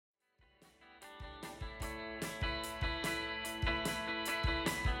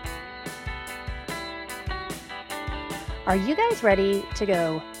Are you guys ready to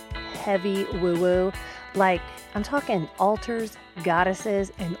go heavy woo-woo? Like, I'm talking altars,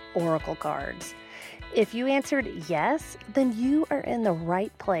 goddesses, and oracle cards. If you answered yes, then you are in the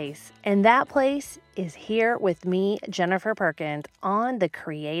right place. And that place is here with me, Jennifer Perkins, on the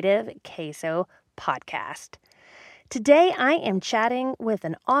Creative Queso podcast. Today, I am chatting with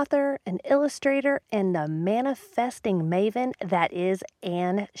an author, an illustrator, and the manifesting maven that is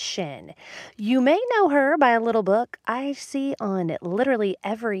Ann Shin. You may know her by a little book I see on literally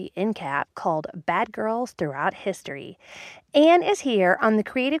every end cap called Bad Girls Throughout History. Ann is here on the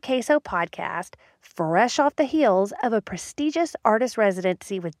Creative Queso podcast, fresh off the heels of a prestigious artist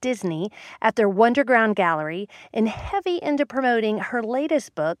residency with Disney at their Wonderground Gallery, and heavy into promoting her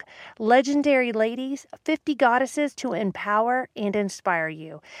latest book, Legendary Ladies, 50 Goddesses to Empower and Inspire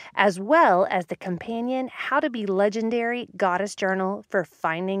You, as well as the companion How to Be Legendary Goddess Journal for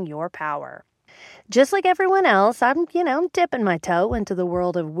Finding Your Power. Just like everyone else, I'm dipping my toe into the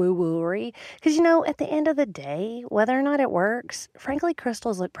world of woo-wooery because, at the end of the day, whether or not it works, frankly,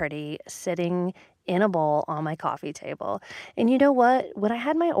 crystals look pretty sitting in a bowl on my coffee table. And you know what? When I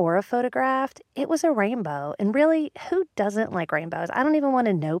had my aura photographed, it was a rainbow. And really, who doesn't like rainbows? I don't even want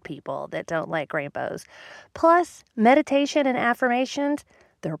to know people that don't like rainbows. Plus, meditation and affirmations,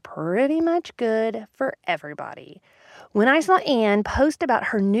 they're pretty much good for everybody. When I saw Ann post about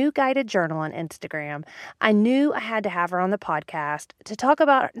her new guided journal on Instagram, I knew I had to have her on the podcast to talk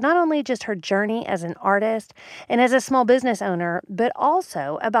about not only just her journey as an artist and as a small business owner, but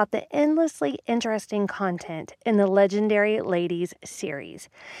also about the endlessly interesting content in the Legendary Ladies series.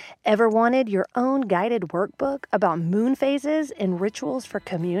 Ever wanted your own guided workbook about moon phases and rituals for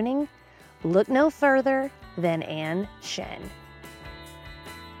communing? Look no further than Ann Shin.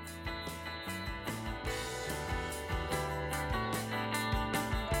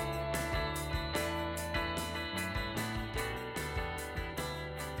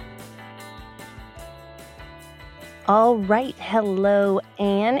 All right. Hello,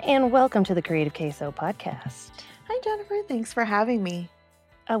 Ann, and welcome to the Creative Queso podcast. Hi, Jennifer. Thanks for having me.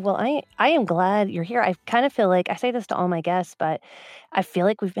 Well, I am glad you're here. I kind of feel like I say this to all my guests, but I feel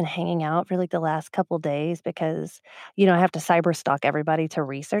like we've been hanging out for like the last couple days because, I have to cyber stalk everybody to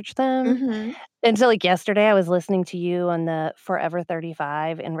research them. Mm-hmm. And so like yesterday I was listening to you on the Forever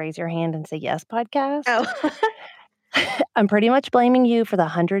 35 and Raise Your Hand and Say Yes podcast. Oh. I'm pretty much blaming you for the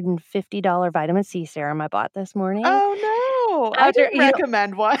 $150 vitamin C serum I bought this morning. Oh, no. I didn't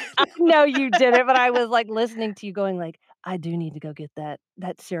recommend one. I know you didn't, but I was like listening to you going like, I do need to go get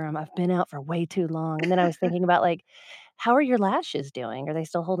that serum. I've been out for way too long. And then I was thinking about like, how are your lashes doing? Are they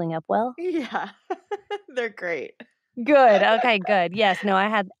still holding up well? Yeah. They're great. Good. Okay, good. Yes, no, I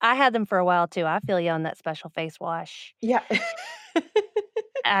had them for a while too. I feel you on that special face wash. Yeah.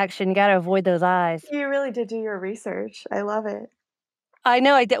 Action, you got to avoid those eyes. You really did do your research. I love it. I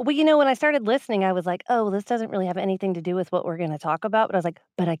know I did. Well, when I started listening, I was like, oh, this doesn't really have anything to do with what we're going to talk about. But I was like,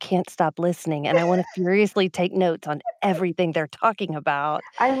 but I can't stop listening. And I want to furiously take notes on everything they're talking about.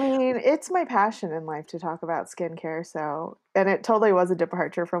 I mean, it's my passion in life to talk about skincare. And it totally was a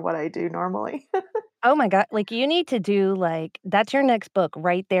departure from what I do normally. Oh my God. Like you need to do that's your next book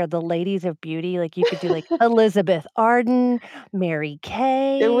right there. The Ladies of Beauty. Like you could do like Elizabeth Arden, Mary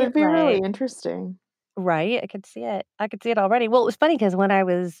Kay. It would be really interesting. Right. I could see it. I could see it already. Well, it was funny because when I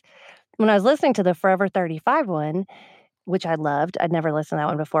was listening to the Forever 35 one, which I loved, I'd never listened to that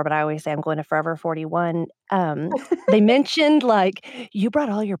one before, but I always say I'm going to Forever 41. They mentioned like you brought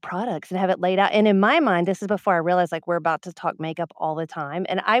all your products and have it laid out. And in my mind, this is before I realized like we're about to talk makeup all the time.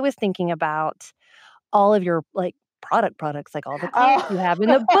 And I was thinking about all of your like products, like all the clears you have in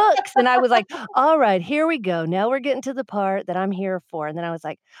the books. And I was like, all right, here we go. Now we're getting to the part that I'm here for. And then I was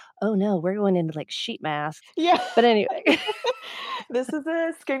like, oh no, we're going into like sheet masks. Yeah. But anyway. This is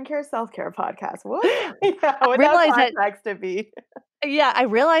a skincare self-care podcast. What? Yeah, realize without context to be. Yeah, I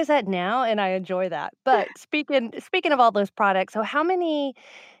realize that now and I enjoy that. But speaking of all those products, so how many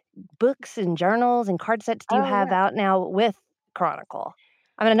books and journals and card sets do you have out now with Chronicle?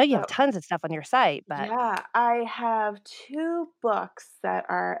 I mean, I know you have tons of stuff on your site, but yeah, I have 2 books that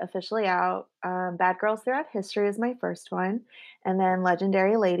are officially out. Bad Girls Throughout History is my first one, and then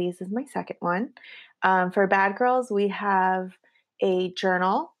Legendary Ladies is my second one. For Bad Girls, we have a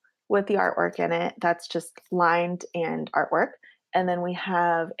journal with the artwork in it that's just lined and artwork. And then we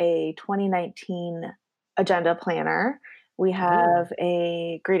have a 2019 agenda planner. We have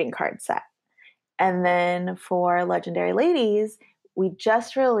a greeting card set. And then for Legendary Ladies, we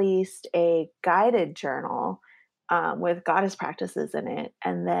just released a guided journal with goddess practices in it,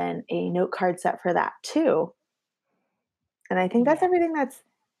 and then a note card set for that too. And I think that's everything that's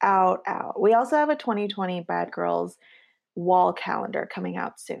out. We also have a 2020 Bad Girls wall calendar coming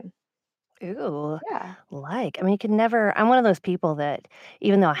out soon. Ooh, Yeah. I mean, you could never I'm one of those people that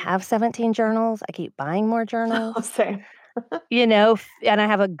even though I have 17 journals, I keep buying more Oh, journals, same. and I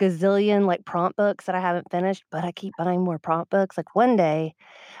have a gazillion, like, prompt books that I haven't finished, but I keep buying more prompt books. Like, one day,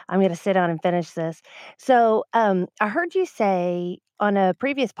 I'm gonna sit down and finish this. So, I heard you say on a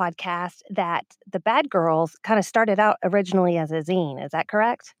previous podcast that the Bad Girls kinda started out originally as a zine. Is that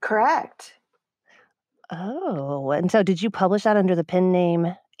correct? Correct. Oh, and so did you publish that under the pen name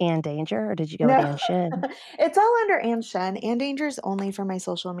Ann Danger, or did you go with No, Ann Shin? it's all under Ann Shen. Ann Danger's only for my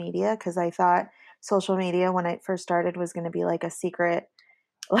social media because I thought social media when I first started was going to be like a secret,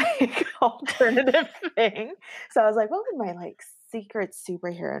 like alternative thing. So I was like, what would my like secret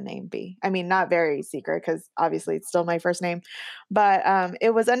superhero name be? I mean, not very secret because obviously it's still my first name, but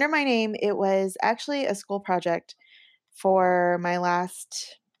it was under my name. It was actually a school project for my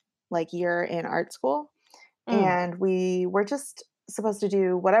last like year in art school. Mm. And we were just supposed to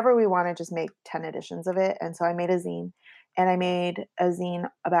do whatever we wanted, just make 10 editions of it. And so I made a zine, and I made a zine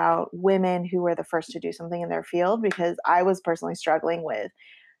about women who were the first to do something in their field because I was personally struggling with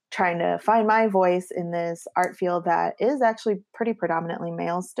trying to find my voice in this art field that is actually pretty predominantly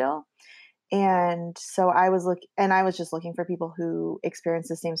male still. And so I was just looking for people who experience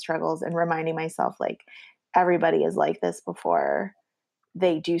the same struggles and reminding myself like everybody is like this before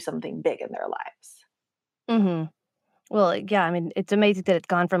they do something big in their lives. Mhm. Well, yeah, I mean, it's amazing that it's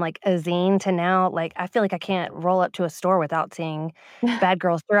gone from, like, a zine to now, like, I feel like I can't roll up to a store without seeing Bad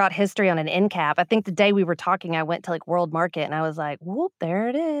Girls throughout history on an end cap. I think the day we were talking, I went to, like, World Market, and I was like, "Whoop, there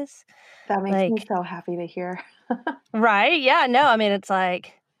it is." That makes me Like so happy to hear. right? Yeah, no, I mean, it's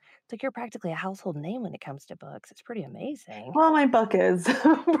like you're practically a household name when it comes to books. It's pretty amazing. Well, my book is.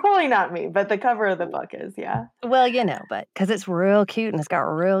 Probably not me, but the cover of the book is, yeah. Well, but because it's real cute and it's got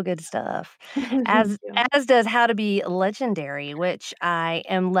real good stuff, Thank as you. as does How to Be Legendary, which I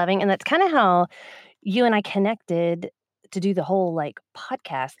am loving, and that's kinda how you and I connected to do the whole, like,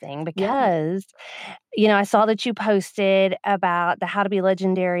 podcast thing Yeah, because, I saw that you posted about the How to Be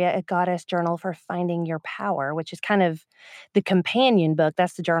Legendary, a Goddess Journal for Finding Your Power, which is kind of the companion book,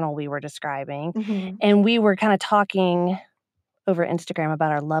 that's the journal we were describing, mhm, and we were kinda talking over Instagram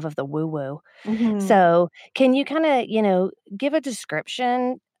about our love of the woo-woo. mhm. So, can you kinda, give a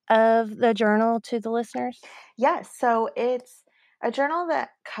description of the journal to the listeners? Yes, so it's a journal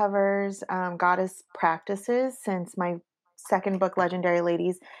that covers, goddess practices since my second book, Legendary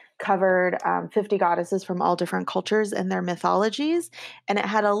Ladies, covered, 50 goddesses from all different cultures and their mythologies, and it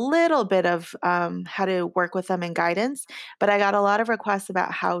had a little bit of, how to work with them and guidance, but I got a lot of requests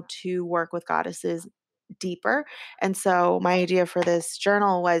about how to work with goddesses deeper, and so my idea for this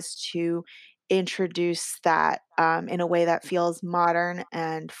journal was to introduce that, in a way that feels modern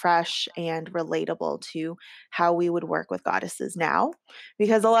and fresh and relatable to how we would work with goddesses now.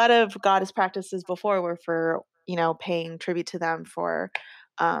 Because a lot of goddess practices before were for, paying tribute to them for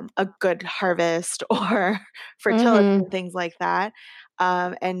a good harvest or fertility Mhm. and things like that.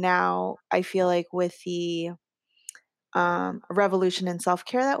 And now I feel like with the revolution in self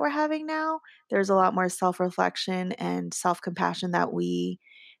care that we're having now, there's a lot more self reflection and self compassion that we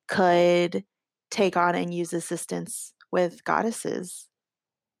could take on and use assistance with goddesses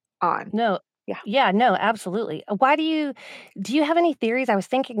on. No. Yeah. Yeah, no, absolutely. Why do you have any theories? I was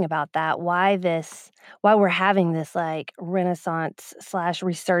thinking about that, why we're having this, like, renaissance/resurgence slash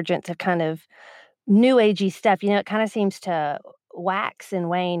resurgence of kind of new agey stuff, it kinda seems to wax and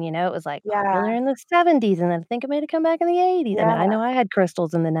wane, it was, like, popular Yeah. in the '70s, and then I think it made a comeback in the '80s. I mean, I Yeah. know I had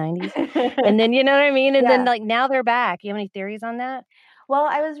crystals in the '90s, and then you know what I mean? And then, Yeah. like, now they're back. You have any theories on that? Well,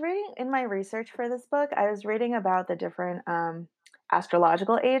 I was reading in my research for this book, I was reading about the different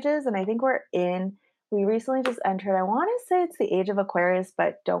astrological ages, and I think we recently just entered, I want to say it's the age of Aquarius,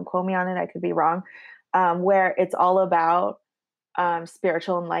 but don't quote me on it, I could be wrong, where it's all about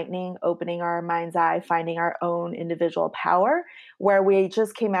spiritual enlightening, opening our mind's eye, finding our own individual power, where we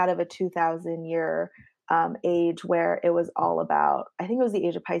just came out of a 2,000 year age where it was all about, I think it was the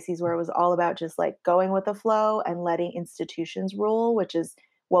age of Pisces, where it was all about just like going with the flow and letting institutions rule, which is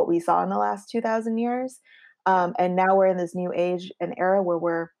what we saw in the last 2,000 years. And now we're in this new age and era where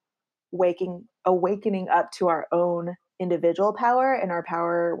we're awakening up to our own individual power and our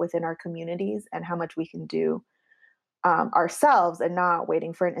power within our communities and how much we can do ourselves and not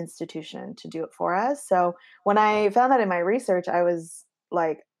waiting for an institution to do it for us. So when I found that in my research, I was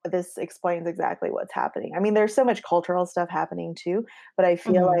like, this explains exactly what's happening. I mean, there's so much cultural stuff happening too, but I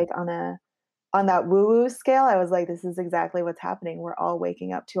feel Mhm. like on that woo woo scale, I was like, this is exactly what's happening. We're all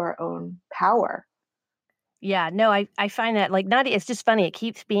waking up to our own power. Yeah, no, I find that, like, not it's just funny, it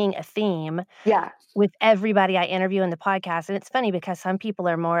keeps being a theme Yeah. with everybody I interview in the podcast, and it's funny because some people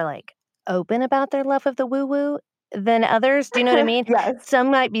are more, like, open about their love of the woo-woo than others, do you know what I mean? Yes.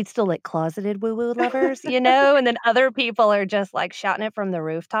 Some might be still, like, closeted woo-woo lovers, you know, and then other people are just, like, shouting it from the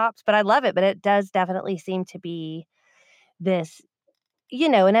rooftops, but I love it, but it does definitely seem to be this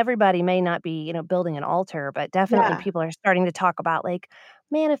and everybody may not be, building an altar, but definitely Yeah. people are starting to talk about, like,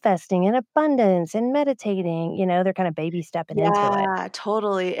 manifesting and abundance and meditating, they're kinda baby stepping into it. Yeah,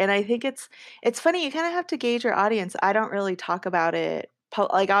 totally, and I think it's funny, you kinda have to gauge your audience. I don't really talk about it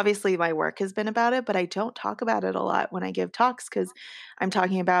like, obviously, my work has been about it, but I don't talk about it a lot when I give talks because 'cause I'm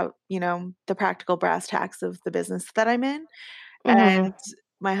talking about, the practical brass tacks of the business that I'm in, Mhm. and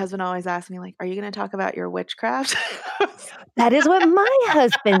my husband always asks me, like, "Are you gonna talk about your witchcraft?" That is what my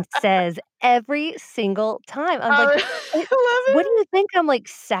husband says every single time. I'm like, I "What love what do it. you think? I'm, like,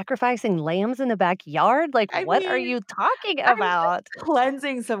 sacrificing lambs in the backyard? Like, I what are mean, you talking I'm just about?"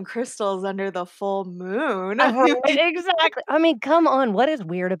 cleansing some crystals under the full moon. I Right, mean, exactly. I mean, come on, what is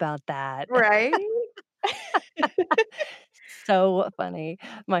weird about that? right? So funny.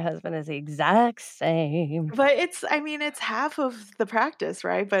 My husband is the exact same. But it's half of the practice,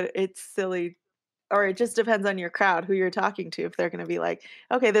 right? But it's silly, or it just depends on your crowd, who you're talking to, if they're gonna be like,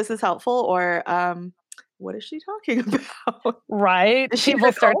 "Okay, this is helpful," or, "What is she talking about? Right? Is she in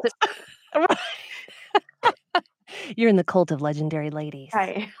People a start cult?" to Right. You're in the cult of legendary ladies.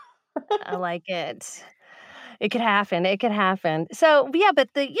 Right. I like it. It could happen, it could happen. So, yeah, but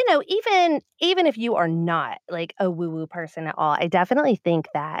even if you are not, like, a woo-woo person at all, I definitely think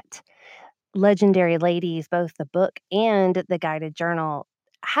that Legendary Ladies, both the book and the guided journal,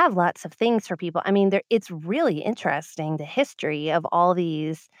 have lots of things for people. I mean, it's really interesting, the history of all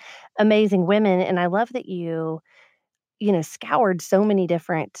these amazing women, and I love that you scoured so many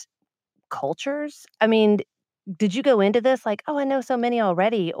different cultures. I mean, did you go into this like, "Oh, I know so many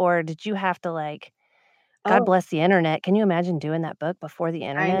already," or did you have to, like God Oh, bless the internet. Can you imagine doing that book before the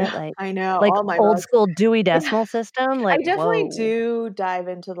I know, internet? Like I know, like all my old books. school Dewey Yeah, Decimal System? I Like, definitely whoa. do dive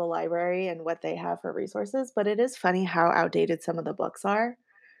into the library and what they have for resources, but it is funny how outdated some of the books are,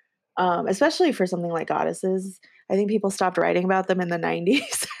 especially for something like goddesses. I think people stopped writing about them in the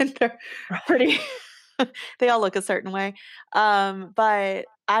 '90s, and they're pretty they all look a certain way. But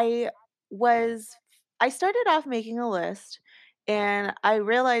was I started off making a list, and I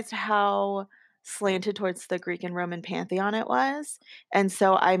realized how slanted towards the Greek and Roman pantheon it was, and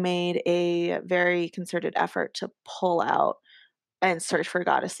so I made a very concerted effort to pull out and search for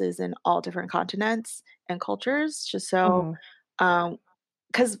goddesses in all different continents and cultures, just so, Mhm, um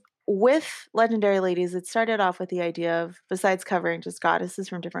 'cause with Legendary Ladies, it started off with the idea of, besides covering just goddesses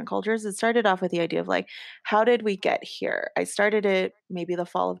from different cultures, it started off with the idea of, like, how did we get here? I started it maybe the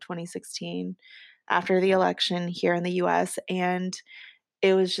fall of 2016 after the election here in the US, and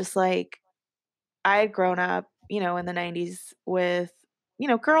it was just like, I had grown up, in the '90s with,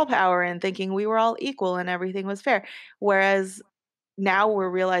 girl power and thinking we were all equal and everything was fair. Whereas now we're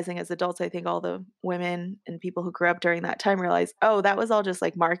realizing as adults, I think all the women and people who grew up during that time realize, oh, that was all just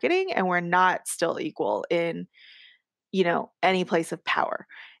like marketing, and we're not still equal in, any place of power.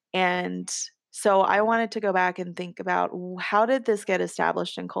 And so I wanted to go back and think about, how did this get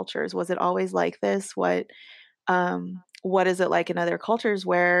established in cultures? Was it always like this? What is it like in other cultures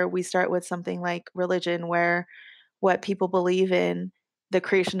where we start with something like religion, where what people believe in, the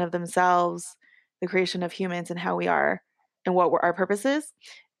creation of themselves, the creation of humans, and how we are, and what our purpose is?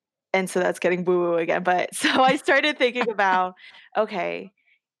 And so that's getting woo-woo again, but so I started thinking about, okay,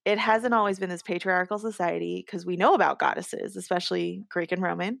 it hasn't always been this patriarchal society because we know about goddesses, especially Greek and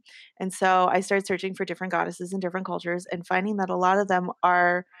Roman. And so I started searching for different goddesses in different cultures and finding that a lot of them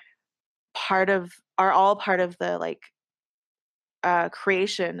are all part of the, like,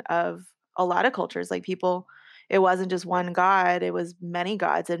 creation of a lot of cultures. Like, people, it wasn't just one god, it was many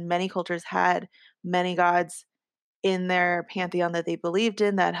gods, and many cultures had many gods in their pantheon that they believed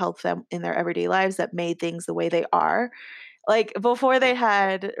in, that helped them in their everyday lives, that made things the way they are. Like, before they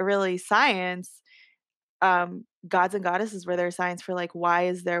had really science, gods and goddesses were their signs for, like, why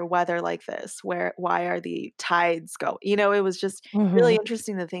is there weather like this? Why are the tides go? It was just really mhm.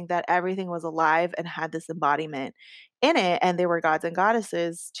 interesting to think that everything was alive and had this embodiment in it, and they were gods and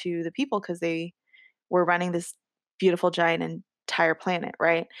goddesses to the people because they were running this beautiful giant entire planet,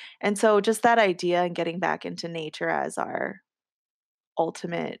 right? And so just that idea and getting back into nature as our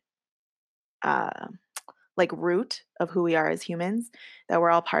ultimate, uh, like, root of who we are as humans, that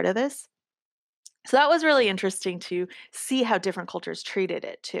we're all part of this. So that was really interesting to see how different cultures treated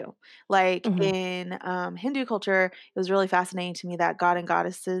it too. Like Mhm. in Hindu culture, it was really fascinating to me that god and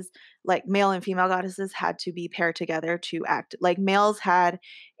goddesses, like male and female goddesses, had to be paired together to act. Like males had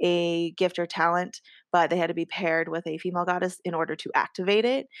a gift or talent, but they had to be paired with a female goddess in order to activate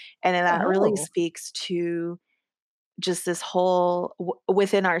it. And then that really Oh. speaks to just this whole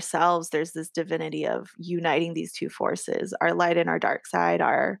within ourselves. There's this divinity of uniting these two forces, our light and our dark side,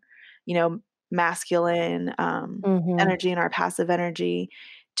 our, you know, masculine Mhm. energy and our passive energy,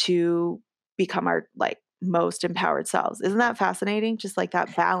 to become our like most empowered selves. Isn't that fascinating? Just like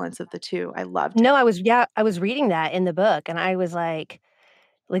that balance of the two. I loved No, it. I was reading that in the book, and I was like,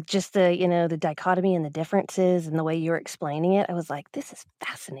 just the, the dichotomy and the differences and the way you were explaining it, I was like, "This is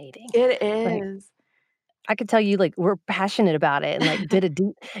fascinating." It Like, is. I could tell you, like, we're passionate about it and, like, did a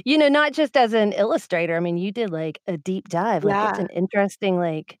deep not just as an illustrator, I mean, you did, like, a deep dive, like, it's Yeah. an interesting,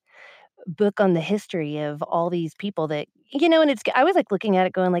 like, book on the history of all these people that and I was, like, looking at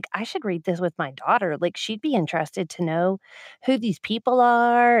it going, like, "I should read this with my daughter," like, she'd be interested to know who these people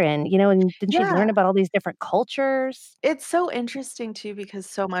are and then she'd Yeah. learn about all these different cultures. It's so interesting too because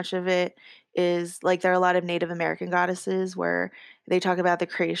so much of it is like there are a lot of Native American goddesses where they talk about the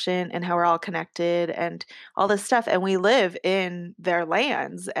creation and how we're all connected and all this stuff, and we live in their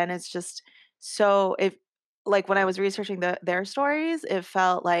lands, and it's just so if like when I was researching their stories, it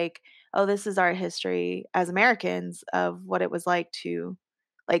felt like, oh, this is our history as Americans of what it was like to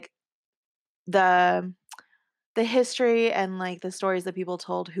like the the history and like the stories that people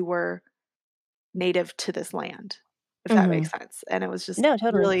told who were native to this land, if that makes Mhm. sense, and it was just No,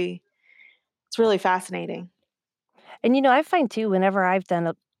 totally. really it's really fascinating. And I find too whenever I've done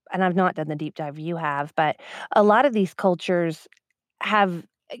a and I've not done the deep dive you have, but a lot of these cultures have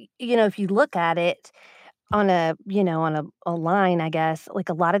if you look at it on a line, I guess, like,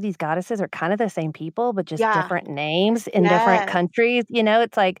 a lot of these goddesses are kind of the same people, but just Yeah. different names in different Yes. countries,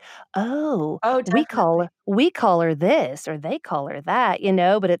 it's like, "Oh, Oh, definitely. we call her this or they call her that,"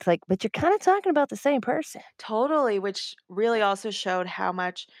 but it's like, but you're kinda talking about the same person. Totally, which really also showed how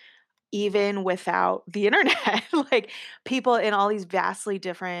much even without the internet, like, people in all these vastly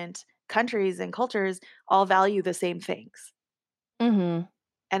different countries and cultures all value the same things, Mhm.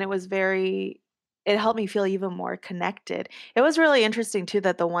 and it helped me feel even more connected. It was really interesting too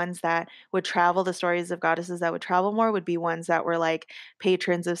that the ones that would travel the stories of goddesses that would travel more would be ones that were, like,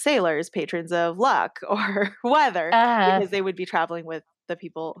 patrons of sailors, patrons of luck or weather, Uh-huh. because they would be traveling with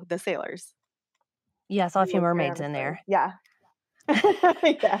the sailors Yeah, I saw a who few would carry on mermaids the in story. there. Yeah.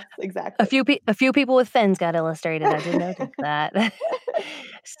 Yes, exactly. A few people with fins got illustrated, I did notice that.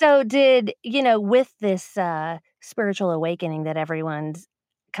 So did with this, spiritual awakening that everyone's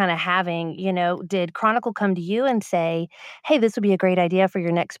kinda having, did Chronicle come to you and say, "Hey, this would be a great idea for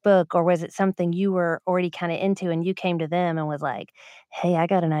your next book," or was it something you were already kinda into and you came to them and was like, "Hey, I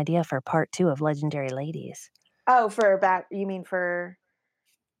got an idea for part 2 of Legendary Ladies." Oh, for back you mean for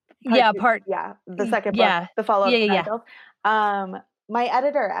part Yeah, 2? part Yeah, the y second book, yeah. the follow-up Yeah, to yeah, Bad yeah. Girls. My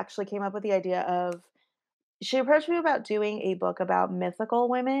editor actually came up with the idea of she approached me about doing a book about mythical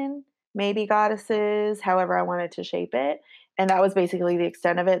women, maybe goddesses, however I wanted to shape it, and that was basically the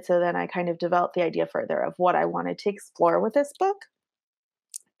extent of it, so then I kind of developed the idea further of what I wanted to explore with this book,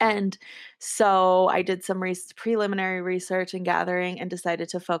 and so I did some preliminary research and gathering and decided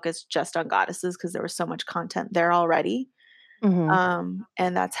to focus just on goddesses because there was so much content there already, Mhm.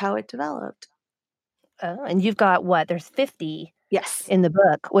 and that's how it developed. Oh, and you've got what? There's 50 Yes. in the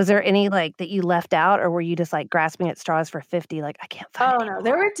book. Was there any, like, that you left out, or were you just, like, grasping at straws for 50, like, "I can't find Oh, any no,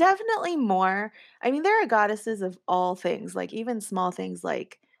 there more?" were definitely more. I mean, there are goddesses of all things, like, even small things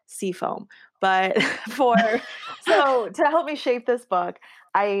like sea foam, but for so to help me shape this book,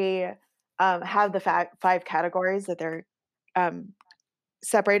 I, have the 5 categories that they're, um,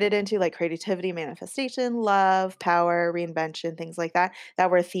 separated into, like creativity, manifestation, love, power, reinvention, things like that,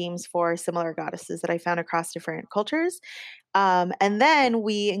 that were themes for similar goddesses that I found across different cultures. And then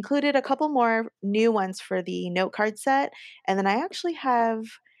we included a couple more new ones for the note card set. And then I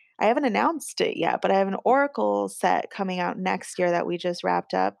haven't announced it yet, but I have an Oracle set coming out next year that we just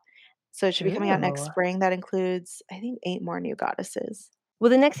wrapped up. So it should be coming out next Ooh. spring. That includes, I think, 8 more new goddesses. Well,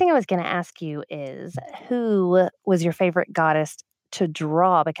 the next thing I was gonna ask you is, who was your favorite goddess to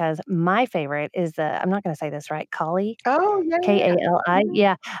draw? Because my favorite is, I'm not gonna say this right, Kali? Oh, yeah, yeah, yeah. Kali? Mhm.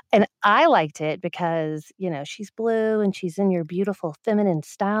 Yeah, and I liked it because, she's blue and she's in your beautiful feminine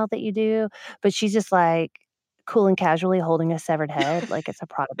style that you do, but she's just, like, cool and casually holding a severed head like it's a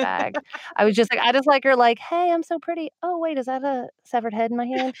Prada bag. I just like her like, "Hey, I'm so pretty. Oh, wait, is that a severed head in my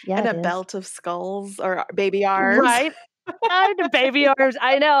hand? Yeah, And it a is." belt of skulls or baby arms. Right? The baby arms.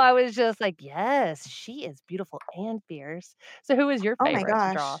 I know, I was just like, "Yes, she is beautiful and fierce." So who was your Oh my favorite to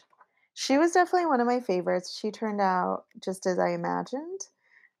draw? gosh. She was definitely one of my favorites. She turned out just as I imagined,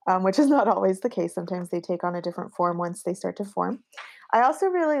 which is not always the case. Sometimes they take on a different form once they start to form. I also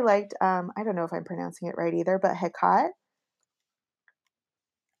really liked, I don't know if I'm pronouncing it right either, but Hecate.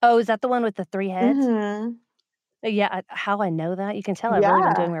 Oh, is that the one with the 3 heads? Mhm. Yeah, how I know that? You can tell I've really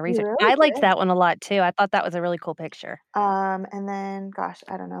been Yeah, doing my you research. really I liked did. that one a lot too. I thought that was a really cool picture. And then, gosh,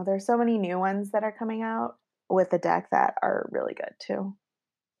 I don't know. There's so many new ones that are coming out with the deck that are really good too.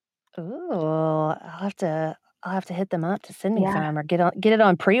 Ooh, I'll have to hit them up to send me Yeah. some or get it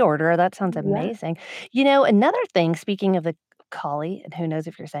on pre-order. That sounds Yeah. amazing. Another thing, speaking of the Kali, and who knows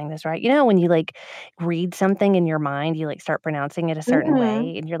if you're saying this right. When you like read something in your mind, you like start pronouncing it a certain Mhm.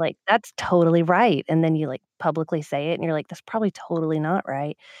 way and you're like, that's totally right. And then you like publicly say it and you're like, that's probably totally not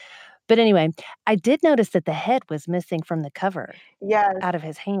right. But anyway, I did notice that the head was missing from the cover Yes. out of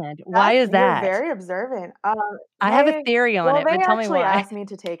his hand. Why is You're that? very observant. I have a theory on it, They but tell me actually why. asked me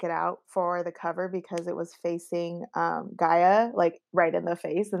to take it out for the cover because it was facing, Gaia, like, right in the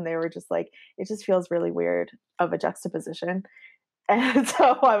face, and they were just like, "It just feels really weird of a juxtaposition." And so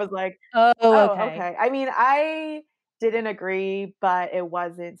I was like, Oh, "Oh, okay. okay." I mean, I didn't agree, but it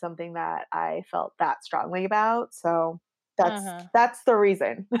wasn't something that I felt that strongly about, so Uh-huh. that's the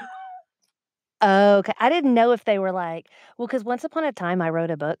reason. Okay, I didn't know if they were like because once upon a time, I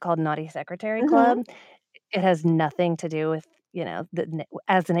wrote a book called Naughty Secretary Club. Mhm. It has nothing to do with,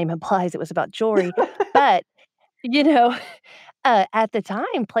 as the name implies, it was about jewelry, but, you know, at the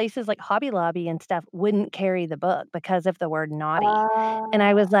time, places like Hobby Lobby and stuff wouldn't carry the book because of the word naughty, and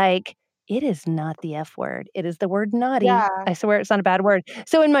I Uh, was like, "It is not the F word, it is the word naughty. yeah. I swear it's not a bad word."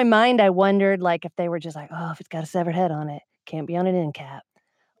 So in my mind, I wondered, like, if they were just like, "Oh, if it's got a severed head on it, can't be on an end cap."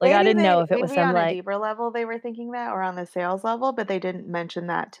 Like, I didn't know if it was Maybe some, on a like deeper level they were thinking that or on the sales level, but they didn't mention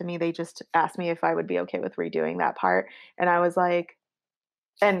that to me. They just asked me if I would be okay with redoing that part, and I was like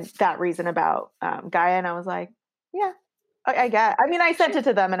and that reason about, Gaia, and I was like, "Yeah, I get." I mean, I sent it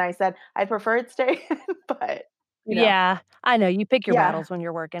to them and I said, "I'd prefer it stay," but, you know. Yeah, I know, you pick your Yeah, battles when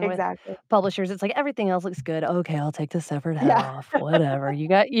you're working with exactly. publishers, it's like, "Everything else looks good. Okay, I'll take the severed head Yeah. off, whatever, you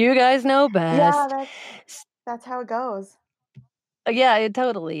guys know Yeah, best." S that's how it goes. yeah, it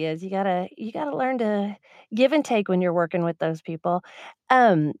totally is, you gotta learn to give and take when you're working with those people.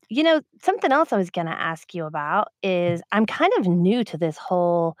 Something else I was gonna ask you about is I'm kind of new to this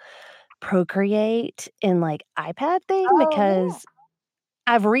whole Procreate and, like, iPad thing Oh, yeah. because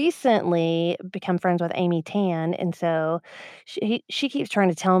I've recently become friends with Amy Tan, and so she keeps trying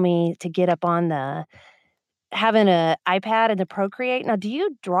to tell me to get up on the having a iPad and the Procreate. Now, do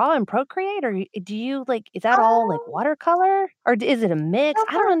you draw in Procreate, or do you like is that all like Um, watercolor, or is it a mix? so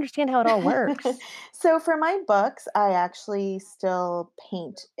I don't for understand how it all works. so for my books, I actually still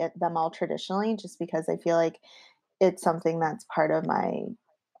paint them all traditionally just because I feel like it's something that's part of my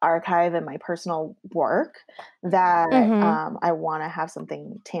archive and my personal work that Mhm. I want to have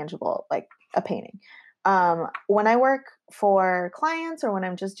something tangible, like a painting. When I work for clients or when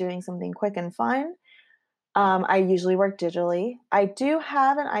I'm just doing something quick and fun, I usually work digitally. I do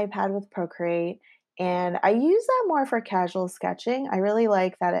have an iPad with Procreate, and I use that more for casual sketching. I really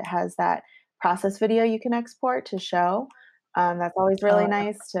like that it has that process video you can export to show. That's always really Uh,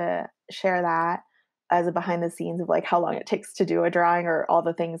 nice to share that as a behind the scenes of like how long it takes to do a drawing or all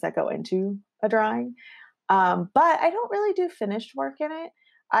the things that go into a drawing. But I don't really do finished work in it.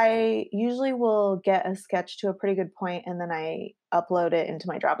 I usually will get a sketch to a pretty good point and then I upload it into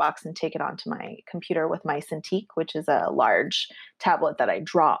my Dropbox and take it onto my computer with my Cintiq, which is a large tablet that I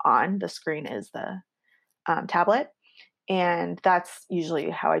draw on. The screen is the tablet. And that's usually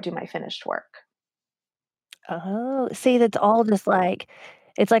how I do my finished work. oh, see, that's all just like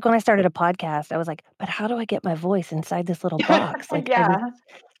it's like when I started a podcast, I was like, "But how do I get my voice inside this little box?" Like, and Yeah.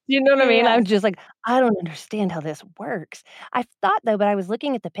 you know what I mean? Yeah. I'm just like, "I don't understand how this works." I thought though, but I was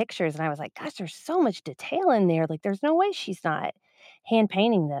looking at the pictures and I was like, "Gosh, there's so much detail in there, like, there's no way she's not hand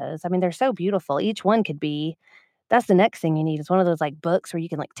painting those." I mean, they're so beautiful. Each one could be that's the next thing you need is one of those, like, books where you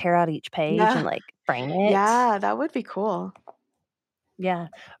can, like, tear out each page and, Yeah. like, frame it. Yeah. That would be cool. Yeah,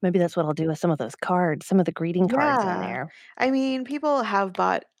 maybe that's what I'll do with some of those cards, some of the greeting cards in Yeah. there. I mean, people have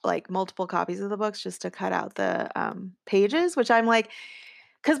bought like multiple copies of the books just to cut out the pages, which I'm like,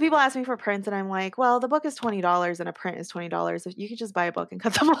 because people ask me for prints, and I'm like, well, the book is $20 and a print is $20. If you could just buy a book and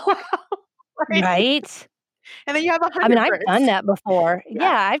cut them all out, right? Right? And then you have a I mean, hundred I've done prints. that before. Yeah.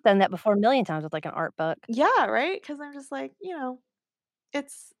 Yeah, I've done that before a million times with, like, an art book. Yeah, right? Because I'm just like,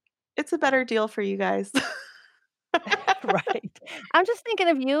 it's it's a better deal for you guys. Right. I'm just thinking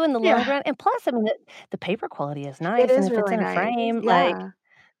of you in the long Yeah, run, and plus, I mean, the paper quality is it nice, and is if it's really in a nice. frame, like, Yeah.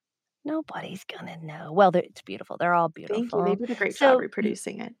 nobody's gonna know. Well, it's beautiful. They're all Thank you. They beautiful. did a great job So,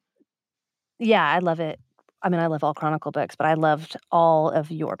 reproducing it. yeah, I love it. I mean, I love all Chronicle books, but I loved all of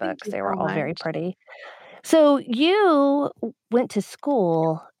your Thank books. you They were so all very much. pretty. So you went to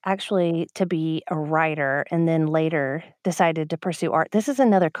school actually to be a writer and then later decided to pursue art. This is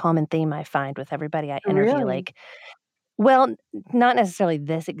another common theme I find with everybody I interview. Really? Like, well, not necessarily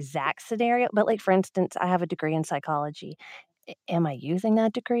this exact scenario, but like for instance, I have a degree in psychology. Am I using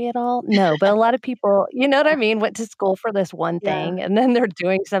that degree at all? No, but a lot of people, you know what I mean, went to school for this one Yeah. thing and then they're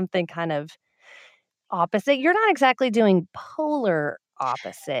doing something kind of opposite. You're not exactly doing polar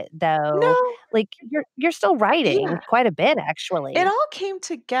opposite though. No, Like you're still writing yeah. quite a bit It actually. all came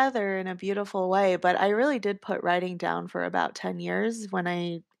together in a beautiful way, but I really did put writing down for about 10 years when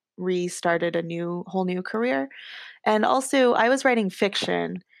I restarted a whole new career. And also, I was writing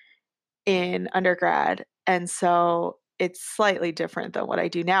fiction in undergrad, and so it's slightly different than what I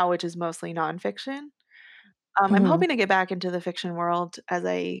do now, which is mostly nonfiction. I'm Mhm. hoping to get back into the fiction world as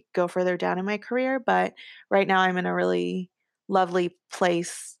I go further down in my career, but right now I'm in a really lovely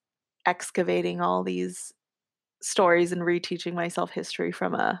place excavating all these stories and reteaching myself history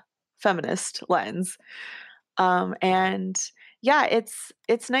from a feminist lens. And yeah,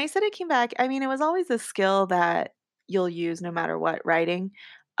 it's nice that it came back. I mean, it was always a skill that you'll use no matter what writing.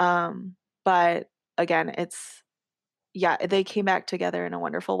 But again, it's yeah, they came back together in a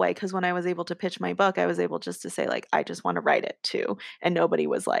wonderful way because when I was able to pitch my book, I was able just to say like, I just want to write it too, and nobody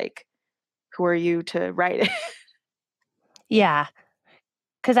was like, "Who are you to write it?" Yeah,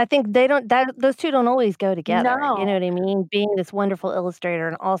 'cause I think they don't that those 2 don't always go together, you No, know what I mean? Being this wonderful illustrator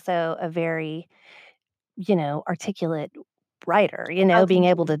and also a very, articulate writer, oh, being thank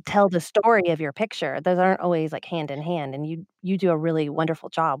able you. to tell the story of your picture. Those aren't always, like, hand in hand, and you do a really wonderful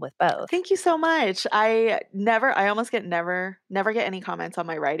job with both. Thank you so much. I almost get never get any comments on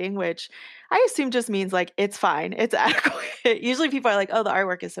my writing, which I assume just means like it's fine. It's adequate. Usually people are like, "Oh, the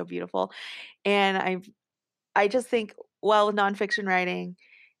artwork is so beautiful." And I just think, well, with nonfiction writing,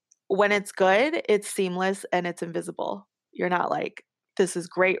 when it's good, it's seamless and it's invisible. You're not like, this is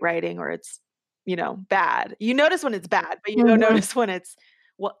great writing or it's, bad. You notice when it's bad, but you don't Mhm. notice when it's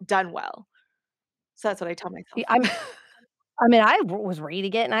done well. So that's what I tell Yeah, myself. I mean, I was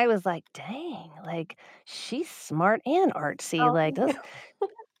reading it and I was like, "Dang, like, she's smart and artsy." Oh, Like, thank you. those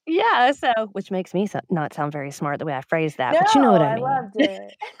yeah, so which makes me not sound very smart the way I phrased that, No, but you know what I I mean. loved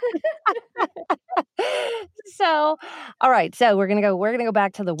it. So, all right, so we're gonna go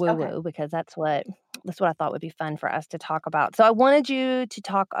back to the Okay. woo-woo because that's what I thought would be fun for us to talk about. So I wanted you to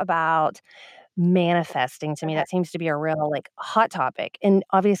talk about manifesting to me. Okay. That seems to be a real, like, hot topic, and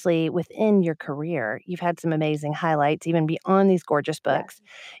obviously within your career, you've had some amazing highlights even beyond these gorgeous Yeah. books.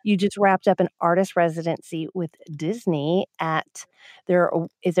 You just wrapped up an artist residency with Disney at their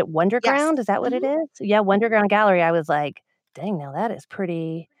is it Yes. Wonderground? Is that what it Mhm. is? Yeah, Wonderground Gallery. I was like, "Dang, now that is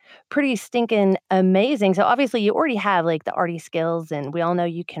pretty stinking amazing." So obviously you already have like the arty skills and we all know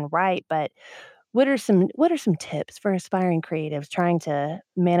you can write, but what are some tips for aspiring creatives trying to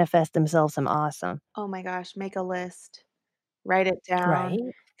manifest themselves some awesome? Oh my gosh, make a list. Write it down.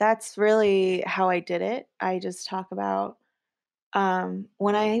 Right? That's really how I did it. I just talk about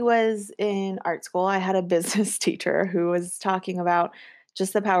when I was in art school, I had a business teacher who was talking about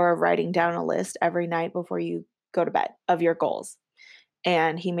just the power of writing down a list every night before you go to bed of your goals.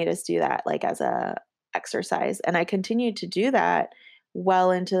 And he made us do that like as a exercise. And I continued to do that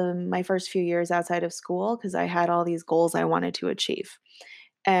well into my first few years outside of school because I had all these goals I wanted to achieve.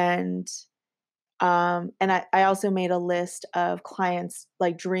 And I also made a list of clients,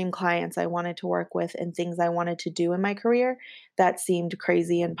 like dream clients I wanted to work with and things I wanted to do in my career that seemed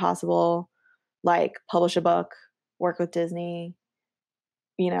crazy and possible, like publish a book, work with Disney,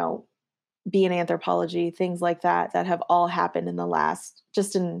 you know, be in anthropology, things like that, that have all happened in the last,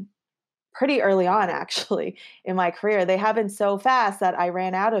 just in pretty early on, actually, in my career. They happened so fast that I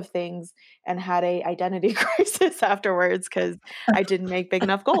ran out of things and had a identity crisis afterwards because I didn't make big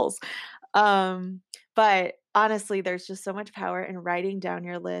enough goals. Um, but honestly, there's just so much power in writing down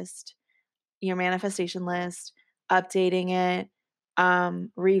your list, your manifestation list, updating it,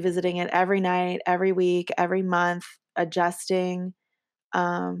 revisiting it every night, every week, every month, adjusting,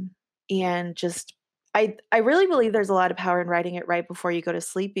 um, and just I really believe there's a lot of power in writing it right before you go to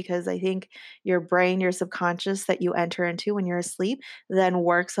sleep because I think your brain, your subconscious that you enter into when you're asleep, then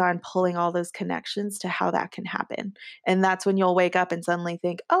works on pulling all those connections to how that can happen. And that's when you'll wake up and suddenly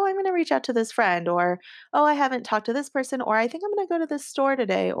think, "Oh, I'm gonna reach out to this friend," or, "Oh, I haven't talked to this person," or, "I think I'm gonna go to this store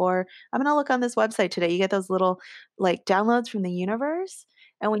today," or, "I'm gonna look on this website today." You get those little, like, downloads from the universe,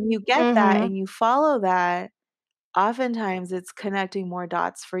 and when you get that Mhm. and you follow that, oftentimes it's connecting more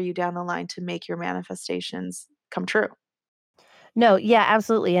dots for you down the line to make your manifestations come true. No, yeah,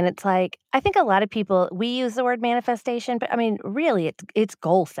 absolutely, and it's like, I think a lot of people we use the word manifestation, but I mean, really, it's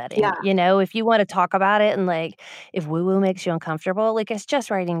goal setting, Yeah, you know? If you wanna talk about it and, like, if woo-woo makes you uncomfortable, like, it's just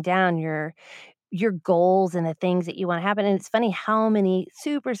writing down your goals and the things that you want to happen, and it's funny how many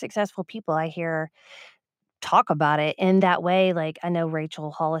super successful people I hear talk about it in that way. Like, I know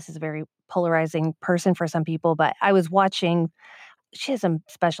Rachel Hollis is a very polarizing person for some people, but I was watching she has some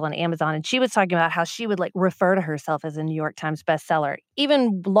special on Amazon, and she was talking about how she would, like, refer to herself as a New York Times bestseller,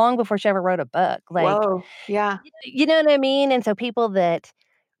 even long before she ever wrote a book, like, whoa, yeah, you know what I mean? And so people that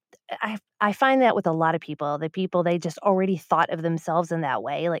I find that with a lot of people, the people they just already thought of themselves in that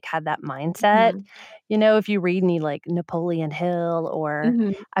way, like, had that mindset. mhm, You know, if you read any, like, Napoleon Hill or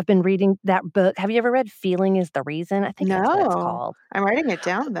mhm. I've been reading that book. Have you ever read Feeling is the Reason? I think that's what it's No, called. I'm writing it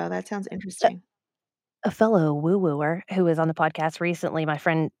down though, that sounds A interesting. a fellow woo-wooer who was on the podcast recently, my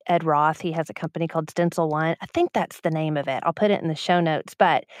friend Ed Roth, he has a company called Stencil One. I think that's the name of it. I'll put it in the show notes,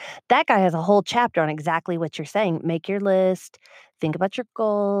 but that guy has a whole chapter on exactly what you're saying. Make your list, think about your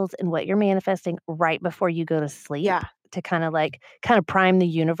goals and what you're manifesting right before you go to sleep Yeah, to kinda prime the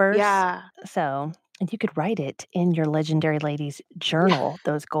universe. yeah, So and you could write it in your Legendary Ladies yeah. journal,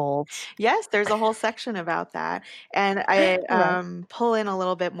 those goals. Yes, there's a whole section about that, and I, Right. pull in a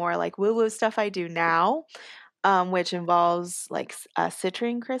little bit more, like, woo-woo stuff I do now, which involves, like,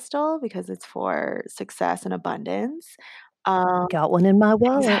 citrine crystal because it's for success and abundance. Um Got one in my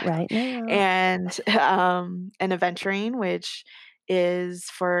wallet Exactly. right now. And, an aventurine, which is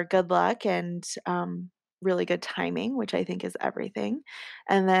for good luck and, really good timing, which I think is everything.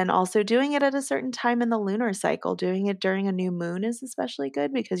 And then also doing it at a certain time in the lunar cycle. Doing it during a new moon is especially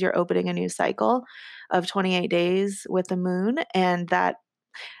good because you're opening a new cycle of 28 days with the moon, and that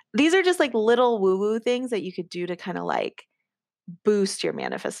these are just, like, little woo-woo things that you could do to kinda, like, boost your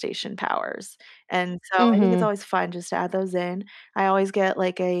manifestation powers. And so I think it's Mhm. always fun just to add those in. I always get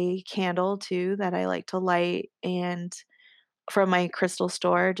like a candle too that I like to light and from my crystal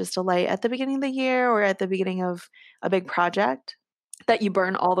store just to light at the beginning of the year or at the beginning of a big project that you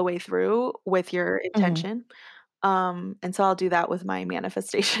burn all the way through with your Mhm. intention. And so I'll do that with my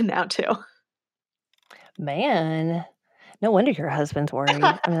manifestation now too. Man, no wonder your husband's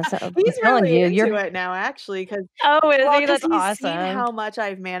worried. I mean, I'm He's telling really you, into you're it now actually, because Oh, is well, he? because That's he's seen awesome. how much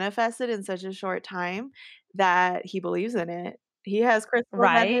I've manifested in such a short time that he believes in it. He has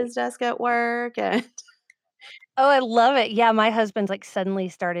crystals at Right? his desk at work and Oh, I love it. Yeah, my husband's, like, suddenly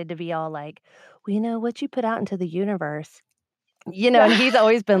started to be all like, "Well, you know, what you put out into the universe." You know, and yeah. he's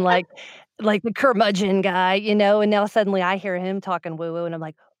always been like the curmudgeon guy, you know, and now suddenly I hear him talking woo-woo, and I'm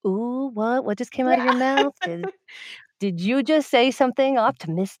like, "Ooh, what? What just came out of your Yeah. mouth? Did you just say something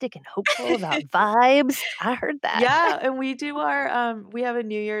optimistic and hopeful about vibes? I heard that." Yeah, and we do our, we have a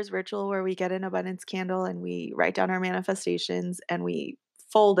New Year's ritual where we get an abundance candle and we write down our manifestations and we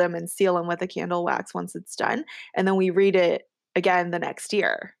fold them and seal them with a candle wax once it's done, and then we read it again the next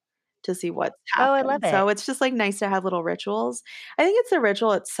year to see what's Oh, I love happened. it. So it's just, like, nice to have little rituals. I think it's the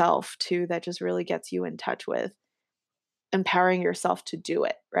ritual itself too that just really gets you in touch with empowering yourself to do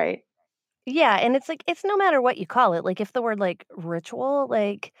it, right? Yeah, and it's like it's no matter what you call it, like, if the word, like, ritual,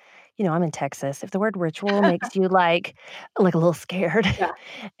 like, you know, I'm in Texas, if the word ritual makes you, like, a little scared Yeah.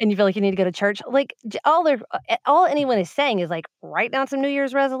 and you feel like you need to go to church, like, j all anyone is saying is, like, write down some New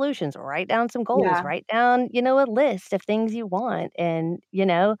Year's resolutions, write down some goals, Yeah. write down, you know, a list of things you want, and, you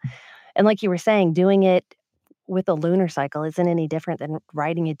know, and like you were saying, doing it with a lunar cycle isn't any different than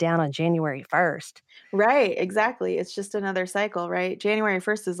writing it down on January 1st. Right, exactly. It's just another cycle, right? January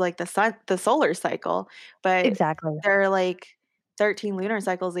 1st is like the solar cycle, but Exactly. there are like 13 lunar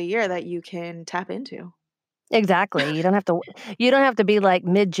cycles a year that you can tap into. Exactly, you don't have to be, like,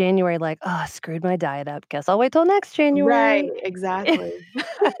 mid-January, like, "Oh, I screwed my diet up. Guess I'll wait till next Right, January." exactly.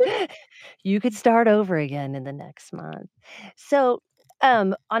 You could start over again in the next month. So,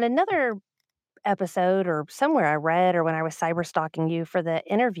 on another episode or somewhere I read or when I was cyber stalking you for the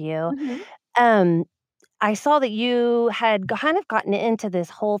interview, Mhm. um, I saw that you had kind of gotten into this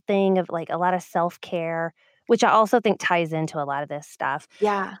whole thing of, like, a lot of self-care, which I also think ties into a lot of this stuff,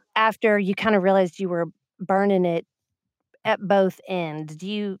 Yeah. after you kinda realized you were burning it at both ends.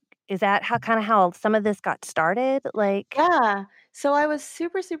 Is that how kinda how some of this got started? Like Yeah. So I was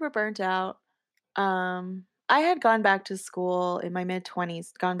super, super burnt out. I had gone back to school in my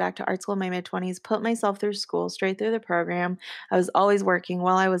mid-20s, gone back to art school in my mid-20s, put myself through school, straight through the program. I was always working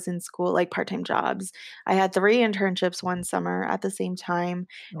while I was in school, like part-time jobs. I had 3 internships one summer at the same time,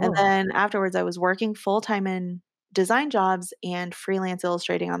 and oh. then afterwards, I was working full-time in design jobs and freelance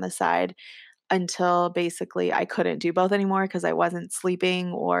illustrating on the side until basically I couldn't do both anymore because I wasn't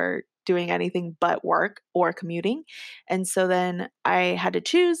sleeping or doing anything but work or commuting. And so then I had to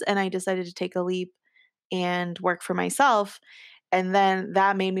choose and I decided to take a leap and work for myself. And then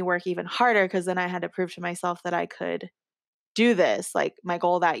that made me work even harder because then I had to prove to myself that I could do this. Like my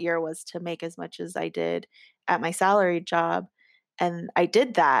goal that year was to make as much as I did at my salaried job. And I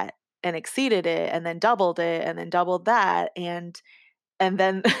did that and exceeded it and then doubled it and then doubled that. And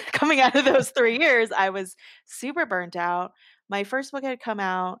then coming out of those 3 years, I was super burnt out. My first book had come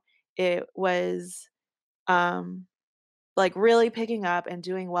out. It was, um, like, really picking up and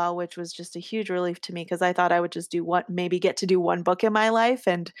doing well, which was just a huge relief to me because I thought I would just do one maybe get to do 1 book in my life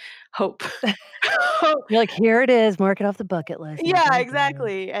and hope hope You're like, "Here it is, mark it off the bucket list, now Yeah, go,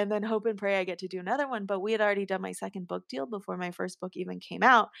 go." exactly, and then hope and pray I get to do another one, but we had already done my 2nd book deal before my 1st book even came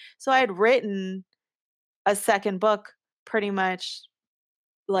out, so I had written a 2nd book pretty much,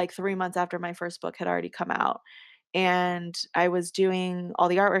 like, 3 months after my 1st book had already come out. And I was doing all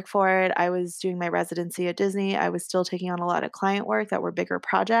the artwork for it. I was doing my residency at Disney. I was still taking on a lot of client work that were bigger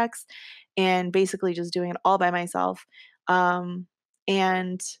projects and basically just doing it all by myself.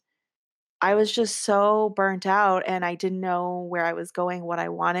 And I was just so burnt out and I didn't know where I was going, what I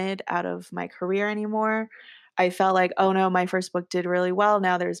wanted out of my career anymore. I felt like, oh no, my first book did really well.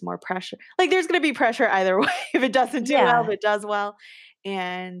 Now there's more pressure. Like there's going to be pressure either way if it doesn't do well, Yeah. if it does well.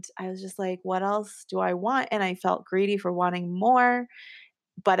 And I was just like, what else do I want? And I felt greedy for wanting more.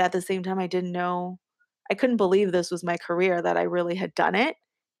 But at the same time, I didn't know, I couldn't believe this was my career, that I really had done it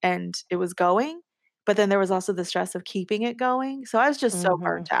and it was going. But then there was also the stress of keeping it going. So I was just so Mhm.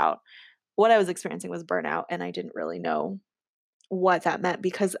 burnt out. What I was experiencing was burnout, and I didn't really know what that meant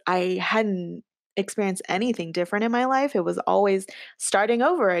because I hadn't experienced anything different in my life. It was always starting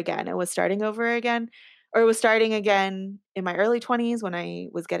over again. It was starting over again, or it was starting again in my early 20s when I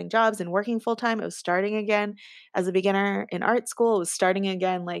was getting jobs and working full time. It was starting again as a beginner in art school. It was starting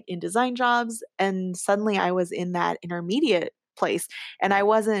again like in design jobs. And suddenly I was in that intermediate place. And I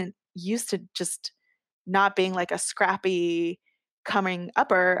wasn't used to just not being like a scrappy coming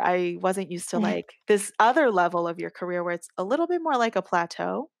upper. I wasn't used to like this other level of your career where it's a little bit more like a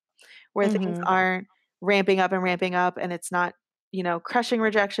plateau, where things Mhm. aren't ramping up and it's not, crushing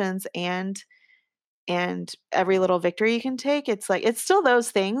rejections and every little victory you can take. It's like it's still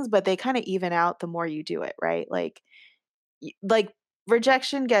those things, but they kind of even out the more you do it, right? Like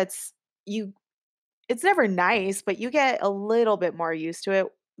rejection gets you it's never nice, but you get a little bit more used to it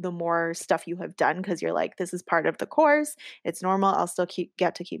the more stuff you have done because you're like, "This is part of the course. It's normal. I'll still keep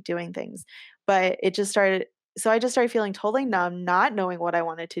doing things." But it just started so I just started feeling totally numb, not knowing what I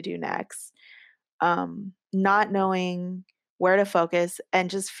wanted to do next, not knowing where to focus, and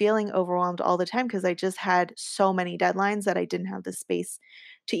just feeling overwhelmed all the time because I just had so many deadlines that I didn't have the space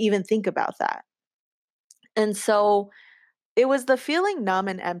to even think about that. And so it was the feeling numb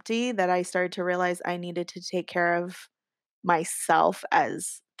and empty that I started to realize I needed to take care of myself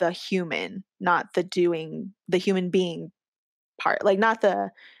as the human, not the human being part, like not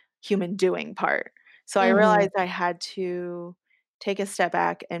the human doing part. So I Mhm. realized I had to take a step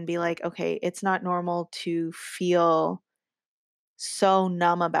back and be like, okay, it's not normal to feel so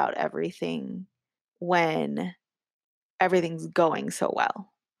numb about everything when everything's going so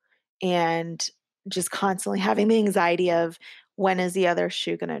well. And just constantly having the anxiety of when is the other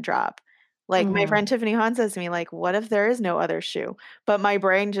shoe gonna drop? Like, my Mhm. friend Tiffany Hahn says to me, like, "What if there is no other shoe?" But my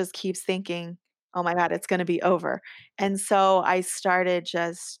brain just keeps thinking, "Oh my god, it's gonna be over." And so I started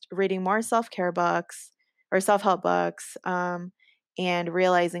just reading more self-care books or self-help books, and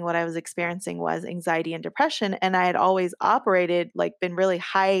realizing what I was experiencing was anxiety and depression, and I had always operated like, been really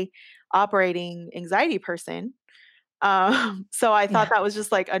high operating anxiety person, so I thought Yeah. that was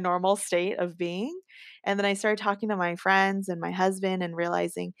just like a normal state of being. And then I started talking to my friends and my husband and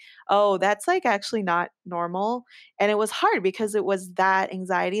realizing, oh, that's like actually not normal. And it was hard because it was that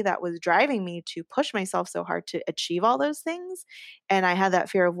anxiety that was driving me to push myself so hard to achieve all those things. And I had that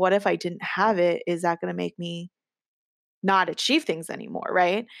fear of what if I didn't have it? Is that going to make me not achieve things anymore?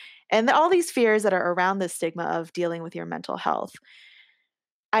 Right. And all these fears that are around the stigma of dealing with your mental health.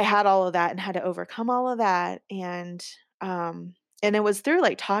 I had all of that and had to overcome all of that, and, And it was through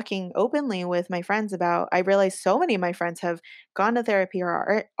like talking openly with my friends about, I realized so many of my friends have gone to therapy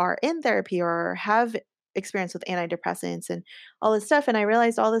or are in therapy or have experience with antidepressants and all this stuff. And I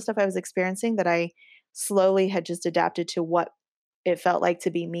realized all this stuff I was experiencing that I slowly had just adapted to what it felt like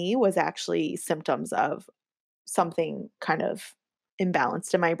to be me was actually symptoms of something kind of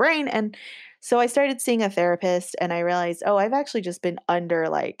imbalanced in my brain. And so I started seeing a therapist and I realized, oh, I've actually just been under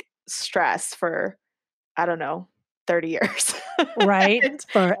like stress for, I don't know, 30 years. Right? And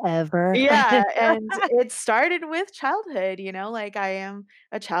Forever. yeah, and it started with childhood, like I am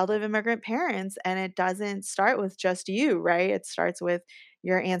a child of immigrant parents and it doesn't start with just you, right? It starts with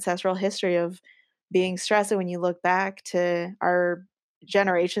your ancestral history of being stressed. And when you look back to our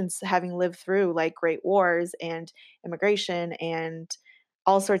generations having lived through like great wars and immigration and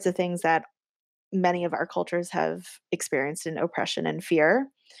all sorts of things that many of our cultures have experienced in oppression and fear.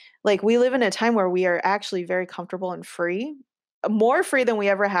 Like we live in a time where we are actually very comfortable and free, more free than we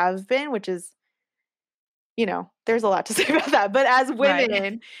ever have been, which is, there's a lot to say about that. But as Right.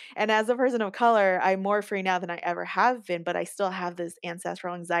 women and as a person of color, I'm more free now than I ever have been, but I still have this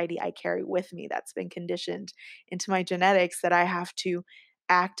ancestral anxiety I carry with me that's been conditioned into my genetics that I have to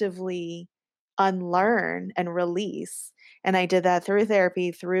actively unlearn and release. And I did that through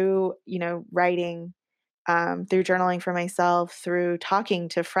therapy, through, writing, through journaling for myself, through talking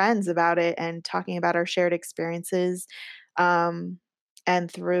to friends about it and talking about our shared experiences, um,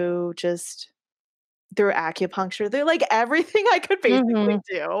 and through acupuncture, through like everything I could basically Mhm.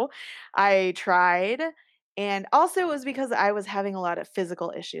 do, I tried. And also it was because I was having a lot of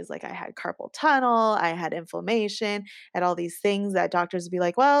physical issues. Like I had carpal tunnel, I had inflammation, and all these things that doctors would be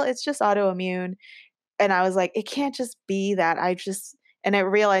like, well, it's just autoimmune. And I was like, it can't just be that. And I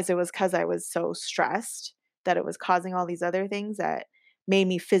realized it was because I was so stressed that it was causing all these other things that made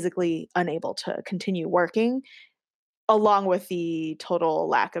me physically unable to continue working, along with the total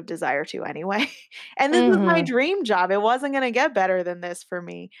lack of desire to anyway. And this is my Mhm. dream job. It wasn't going to get better than this for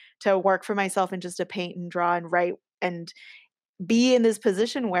me to work for myself and just to paint and draw and write and be in this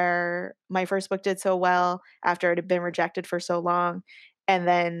position where my first book did so well after it had been rejected for so long. And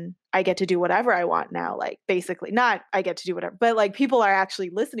then I get to do whatever I want now. Like, basically, not I get to do whatever, but like people are actually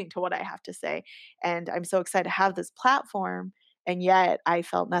listening to what I have to say. And I'm so excited to have this platform. And yet I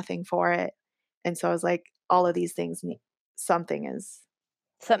felt nothing for it. And so I was like, all of these things, something is,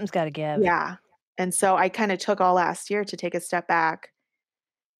 Something's gotta give. yeah. And so I kind of took all last year to take a step back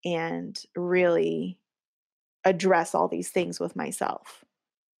and really address all these things with myself.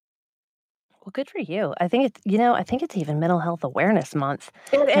 Well, good for you. I think it's even Mental Health Awareness Month,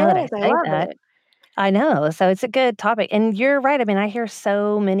 It now that I is. I say love that. it. I know, so it's a good topic, and you're right, I mean, I hear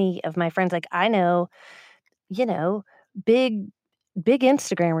so many of my friends, like, I know, you know, big big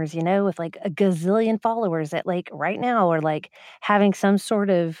Instagrammers, with, like, a gazillion followers that, like, right now are, like, having some sort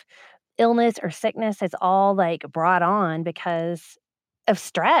of illness or sickness that's all, like, brought on because of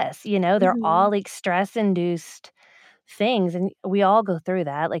stress, they're all, Mhm. like, stress-induced things, and we all go through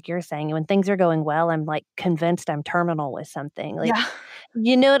that, like you're saying. When things are going well, I'm, like, convinced I'm terminal with something, like, Yeah.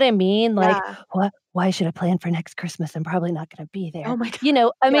 you know what I mean? Like, Yeah. Why should I plan for next Christmas? I'm probably not gonna be Oh there." my god.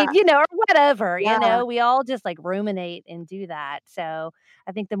 I Yeah. mean, or whatever, Yeah. we all just, like, ruminate and do that, so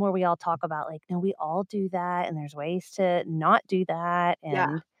I think the more we all talk about, like, "No, we all do that, and there's ways to not do that," Yeah.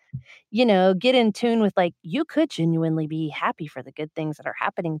 and, get in tune with, like, you could genuinely be happy for the good things that are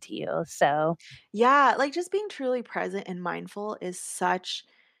happening to you, so. Yeah, like, just being truly present and mindful is such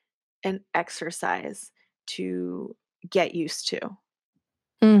an exercise to get used to.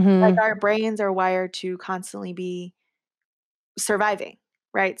 Like, Mhm. our brains are wired to constantly be surviving,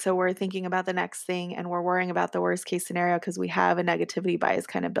 right? So we're thinking about the next thing and we're worrying about the worst case scenario because we have a negativity bias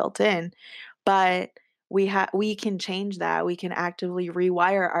kinda built in. But we can change that. We can actively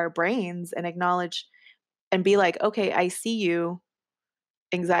rewire our brains and acknowledge and be like, "Okay, I see you,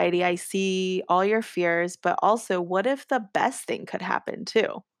 anxiety. I see all your fears, but also what if the best thing could happen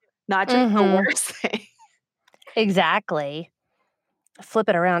too? Not just the Mhm. worst thing." Exactly. Flip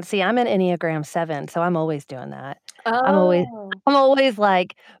it around. See, I'm an Enneagram 7, so I'm always doing that. I'm always Oh. I'm always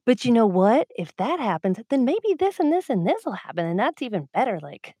like, "But you know what? If that happens, then maybe this and this and this will happen, and that's even better."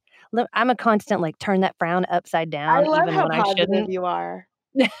 Like, look, I'm a constant, like, turn that frown upside I down love even how when I positive shouldn't. you are.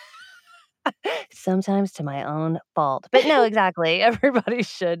 Sometimes to my own fault. But no, exactly. Everybody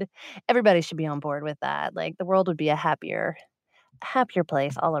should be on board with that. Like, the world would be a happier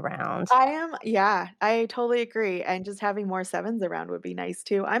place all around. Yeah, I totally agree, and just having more 7s around would be nice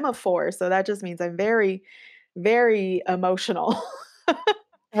too. I'm a 4, so that just means I'm very, very emotional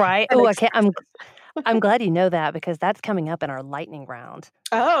Right? and Oh, expressive. I'm glad you know that because that's coming up in our lightning round.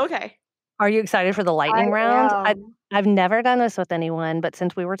 Oh, okay. Are you excited for the I lightning round? am. I've never done this with anyone, but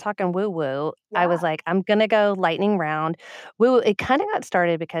since we were talking woo-woo, I Yeah. was like, "I'm gonna go lightning round." Woo it kinda got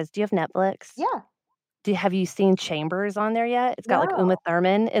started because do you have Netflix? Yeah. Have you seen Chambers on there yet? It's got, like, Uma No.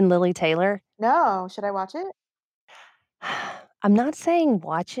 Thurman and Lily Taylor. No. Should I watch it? I'm not saying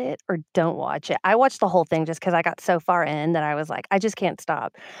watch it or don't watch it. I watched the whole thing just because I got so far in that I was like, "I just can't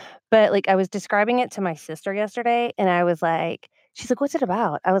stop." But, like, I was describing it to my sister yesterday, and I was like she's like, "What's it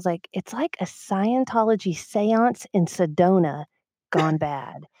about?" I was like, "It's like a Scientology seance in Sedona gone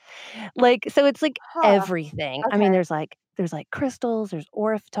bad." Like, so it's, like, Huh. everything. I mean, Okay. there's, like, crystals, there's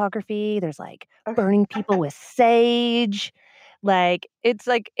aura photography, there's, like, Okay. burning people with sage. It's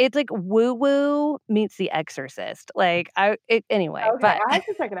like woo-woo meets The Exorcist. Like, anyway, Okay. but I have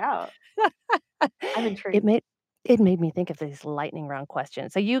to check it out. I'm it intrigued. made it made me think of these lightning round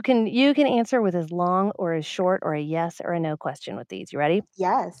questions. So you can answer with as long or as short or a yes or a no question with these. You ready?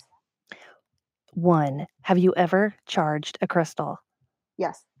 Yes. 1, have you ever charged a crystal?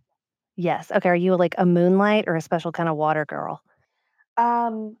 Yes. Yes. Okay, are you like a moonlight or a special kind of water girl?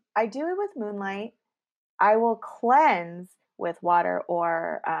 I do it with Moonlight. I will cleanse with water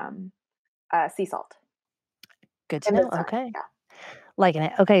or sea salt Good to in the know. sun. Okay. Yeah. Liking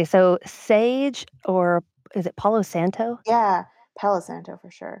it. Okay, so sage or is it Palo Santo? Yeah. Palo Santo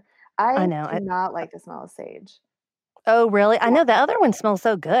for sure. I I know. do not like the smell of sage. Oh, really? I Yeah. know the other one smells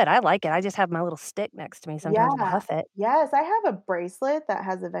so good. I like it. I just have my little stick next to me. Sometimes I'll Yeah. huff it. Yes, I have a bracelet that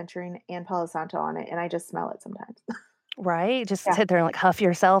has aventurine and Palo Santo on it, and I just smell it sometimes. Right? Just Yeah. sit there and like huff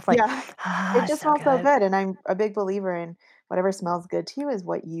yourself like, Yeah. It ah, just so smells so good. good, and I'm a big believer in whatever smells good to you is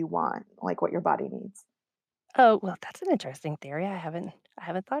what you want, like what your body needs. Oh, well, that's an interesting theory. I haven't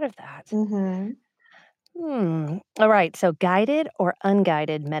thought of that. Mhm. All right. So guided or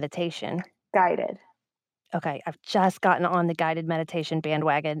unguided meditation. Guided. Okay, I've just gotten on the guided meditation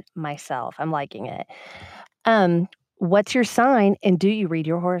bandwagon myself. I'm liking it. Um, what's your sign and do you read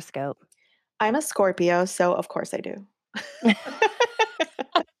your horoscope? I'm a Scorpio, so of course I do.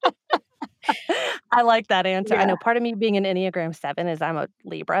 I like that answer. I Yeah. know part of me being an Enneagram 7 is I'm a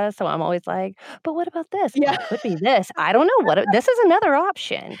Libra, so I'm always like, "But what about this? Well, Yeah. it could be this. I don't know this is another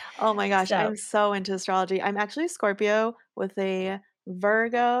option." Oh my gosh, So, I'm so into astrology. I'm actually a Scorpio with a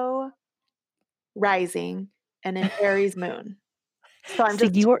Virgo rising and an Aries moon. So I'm so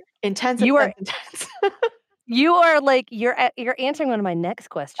just intense, you are intense, intense. you are like you're answering one of my next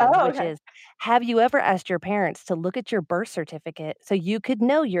questions, Oh, which okay. is, have you ever asked your parents to look at your birth certificate so you could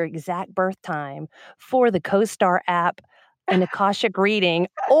know your exact birth time for the CoStar app, an Akashic reading,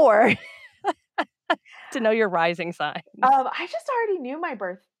 or to know your rising signs? I just already knew my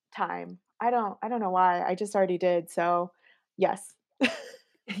birth time. I don't know why. I just already did. So, yes.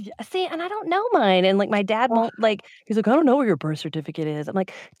 Yeah, see, and I don't know mine, and, like, my dad Ugh. won't like, he's like, "I don't know where your birth certificate is." I'm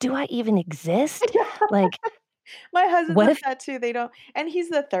like, "Do I even exist?" Like, My husband's what like if that too. They don't and he's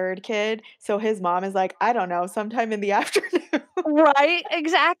the 3rd kid, so his mom is like, "I don't know, sometime in the afternoon." right, But,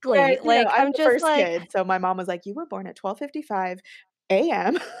 exactly, you know, like, I'm I'm the just 1st like kid, so my mom was like, "You were born at 12:55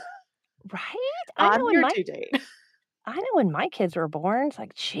 AM right? on your due date." I know when my kids were born, it's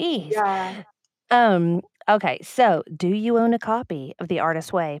like, "Geez." Yeah. Okay, so do you own a copy of The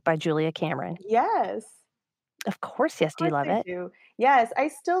Artist's Way by Julia Cameron? Yes. Of course, yes, Of do you course love I it? do. Yes, I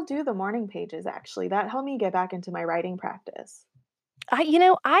still do the morning pages, actually. That helped me get back into my writing practice.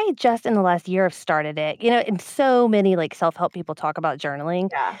 I just in the last year have started it, and so many, like, self-help people talk about journaling,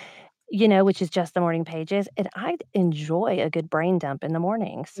 Yeah. which is just the morning pages, and I enjoy a good brain dump in the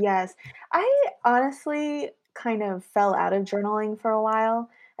mornings. Yes. I honestly kind of fell out of journaling for a while.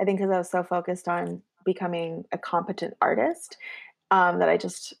 I think because I was so focused on becoming a competent artist, that I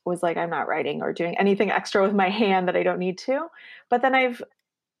just was like, I'm not writing or doing anything extra with my hand that I don't need to. But then I've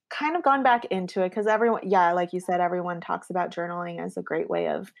kind of gone back into it because everyone, yeah, like you said, everyone talks about journaling as a great way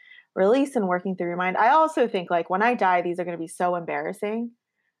of release and working through your mind. I also think like when I die, these are going to be so embarrassing.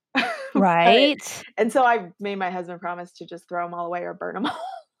 But Right? and so I made my husband promise to just throw them all away or burn them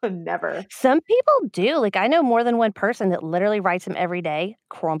all. Never. Some people do, like, I know more than one person that literally writes them every day,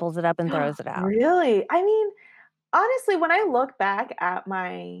 crumples it up, and throws it out. Really? I mean, honestly, when I look back at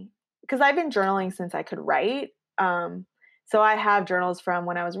my because I've been journaling since I could write. So I have journals from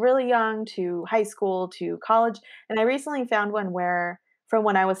when I was really young to high school to college, and I recently found one where from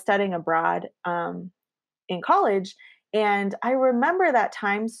when I was studying abroad in college, and I remember that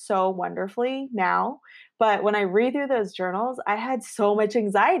time so wonderfully now. But when I read through those journals, I had so much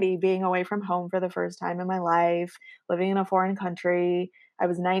anxiety being away from home for the first time in my life, living in a foreign country. I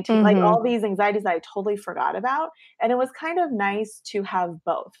was 19, like Mhm. all these anxieties that I totally forgot about. And it was kind of nice to have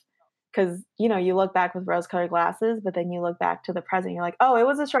both. 'cause, you know, you look back with rose-colored glasses, but then you look back to the present, you're like, "Oh, it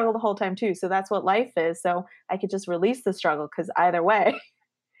was a struggle the whole time too, so that's what life is, so I could just release the struggle because either way,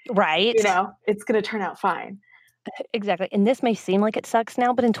 you Right? know, it's gonna turn out fine." Exactly, and this may seem like it sucks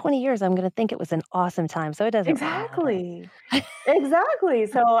now, but in 20 years, I'm gonna think it was an awesome time, so it doesn't really matter. Exactly. Exactly,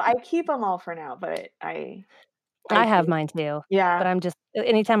 so I keep them all for now, but I I have do. mine too, Yeah. but I'm just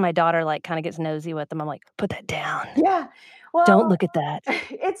anytime my daughter, like, kinda gets nosy with them, I'm like, "Put that down. Yeah. Don't Well, look at that."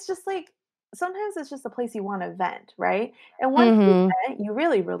 it's just like sometimes it's just a place you wanna vent, right? And once you Mhm. vent, you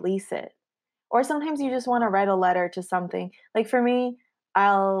really release it. Or sometimes you just wanna write a letter to something. Like for me,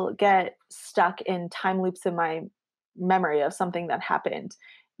 I'll get stuck in time loops in my memory of something that happened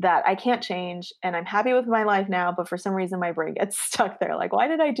that I can't change, and I'm happy with my life now, but for some reason my brain gets stuck there, like, "Why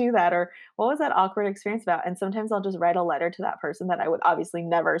did I do that?" Or, "What was that awkward experience about?" And sometimes I'll just write a letter to that person that I would obviously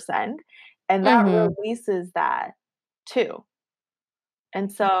never send, and that Mhm. releases that too.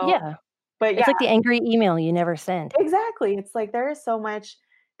 And so Yeah. but yeah, It's like the angry email you never sent. exactly. It's like there is so much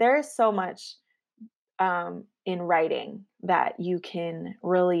in writing that you can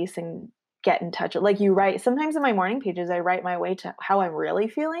release and get in touch with. Like you write sometimes in my morning pages, I write my way to how I'm really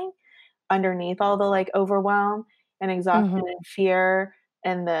feeling underneath all the like overwhelm and exhaustion Mhm. and fear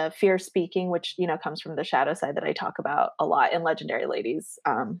and the fear speaking, which you know comes from the shadow side that I talk about a lot in Legendary Ladies,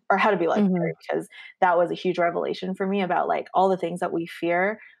 or How to Be Mhm. Legendary, because that was a huge revelation for me about like all the things that we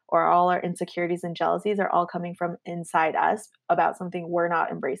fear or all our insecurities and jealousies are all coming from inside us about something we're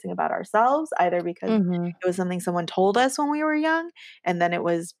not embracing about ourselves, either because Mhm. it was something someone told us when we were young and then it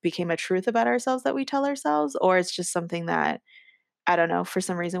was became a truth about ourselves that we tell ourselves, or it's just something that I don't know, for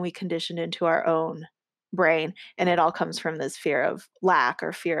some reason we conditioned into our own brain, and it all comes from this fear of lack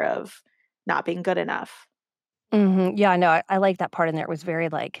or fear of not being good enough. Mhm. Yeah, no, I like that part in there. It was very,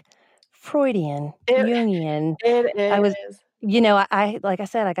 like, Freudian, It Jungian. it I was is. like I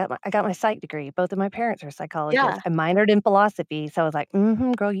said, I got my psych degree. Both of my parents are psychologists. Yeah, I minored in philosophy, so I was like,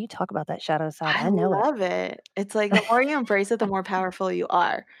 "Mhm, girl, you talk about that shadow side. I I know it." love it. It's like the more you embrace it, the more powerful you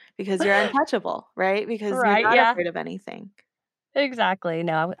are because you're untouchable, right? Because you're Right, not yeah. afraid of anything. Exactly.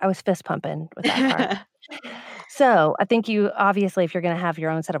 No, I was fist pumping with that part. So, I think you obviously, if you're gonna have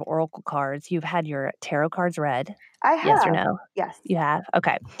your own set of oracle cards, you've had your tarot cards read. I Yes or have. no? Yes. You have?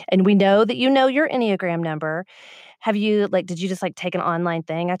 Okay. And we know that you know your Enneagram number. Have you did you just, like, take an online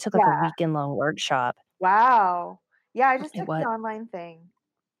thing? I took, like, a Yeah. weekend-long workshop. Wow. Yeah, I just It took the what? online thing.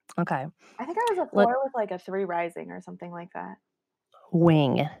 Okay. I think I was a Let 4 with, like, a 3 rising or something like that.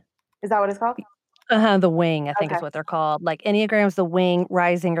 wing. Is that what it's called? Uh-huh, the wing, I think is Okay. what they're called. Like, Enneagram's the wing,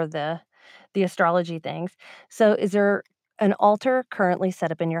 rising are the astrology things. So, is there an altar currently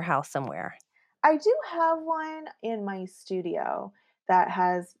set up in your house somewhere? I do have one in my studio that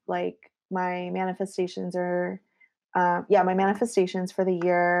has like my manifestations or yeah, my manifestations for the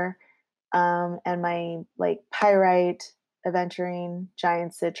year, and my like pyrite, aventurine,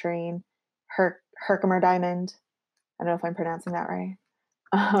 giant citrine, Herkimer diamond. I don't know if I'm pronouncing that right.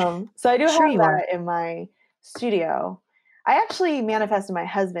 So I do have Sure you are. that in my studio. I actually manifested my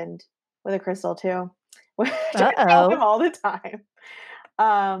husband with a crystal too, which I tell him Uh-oh. all the time.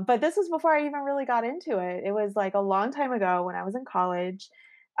 But this was before I even really got into it. It was like a long time ago when I was in college.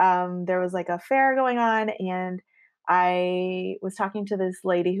 There was like a fair going on, and I was talking to this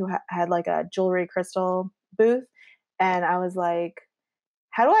lady who had like a jewelry crystal booth, and I was like,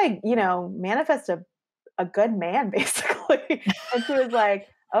 "How do I, you know, manifest a good man, basically?" And she was like,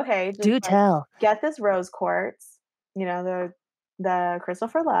 "Okay, just Do like tell. get this rose quartz, you know, the crystal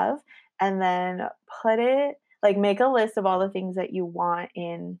for love, and then put it like make a list of all the things that you want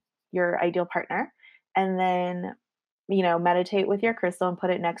in your ideal partner, and then, you know, meditate with your crystal and put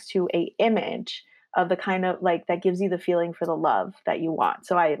it next to a image of the kind of like that gives you the feeling for the love that you want."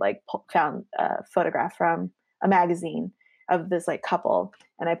 So I like found a photograph from a magazine of this like couple,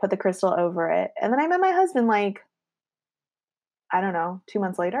 and I put the crystal over it. And then I met my husband like, I don't know, 2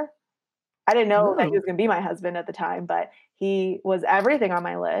 months later. I didn't know that he Ooh. was gonna be my husband at the time, but he was everything on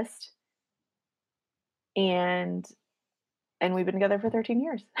my list, and we've been together for 13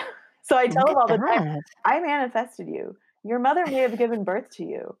 years. So I tell Look him at all the time, that. "I manifested you. Your mother may have given birth to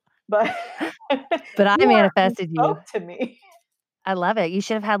you, but But I you weren't who manifested you. spoke to me." I love it. You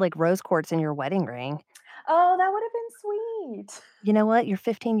should have had, like, rose quartz in your wedding ring. Oh, that would have been sweet. You know what? Your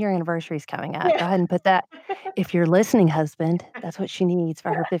 15-year anniversary is coming up. Yeah. Go ahead and put that if you're listening, husband, that's what she needs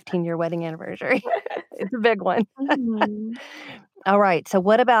for her 15-year wedding anniversary. It's a big one. Mhm. Alright, so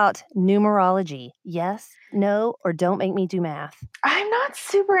what about numerology? Yes, no, or don't make me do math? I'm not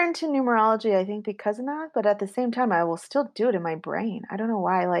super into numerology, I think because of that, but at the same time, I will still do it in my brain. I don't know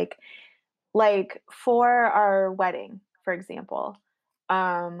why, like for our wedding, for example,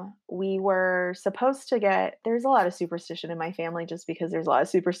 we were supposed to there's a lot of superstition in my family just because there's a lot of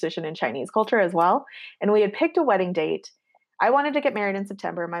superstition in Chinese culture as well. And we had picked a wedding date. I wanted to get married in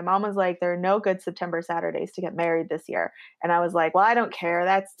September. My mom was like, there are no good September Saturdays to get married this year. And I was like, well, I don't care.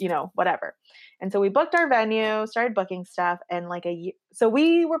 That's, whatever. And so we booked our venue, started booking stuff. And like so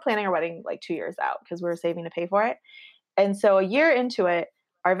we were planning our wedding like 2 years out because we were saving to pay for it. And so a year into it,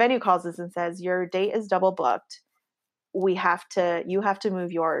 our venue calls us and says, your date is double booked. You have to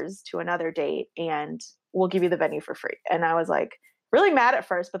move yours to another date and we'll give you the venue for free. And I was like really mad at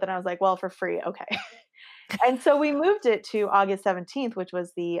first, but then I was like, well, for free. Okay. And so we moved it to August 17th, which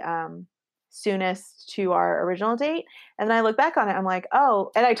was the soonest to our original date. And then I look back on it, I'm like,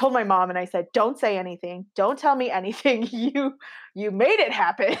 oh, and I told my mom and I said, don't say anything. Don't tell me anything. You made it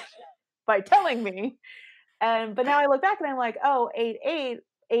happen by telling me. But now I look back and I'm like, oh, 8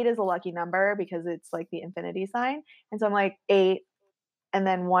 is a lucky number because it's like the infinity sign. And so I'm like 8 and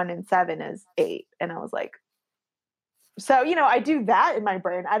then 1 and 7 is 8. And I was like, so, I do that in my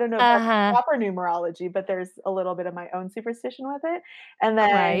brain. I don't know if that's proper numerology, but there's a little bit of my own superstition with it. And then,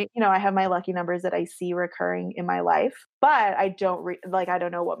 Right. I have my lucky numbers that I see recurring in my life, but I don't I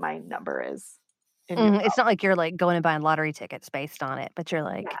don't know what my number is. It's not like you're like going and buying lottery tickets based on it, but you're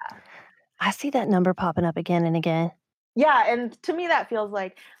like, I see that number popping up again and again. Yeah. And to me, that feels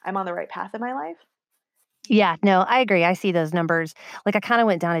like I'm on the right path in my life. Yeah, no, I agree. I see those numbers. Like I kind of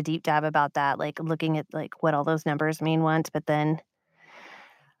went down a deep dive about that, like looking at like what all those numbers mean once, but then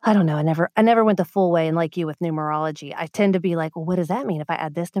I don't know. I never went the full way. And like you with numerology, I tend to be like, well, what does that mean if I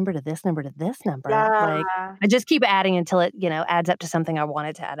add this number to this number to this number? Like Yeah. I just keep adding until it, adds up to something I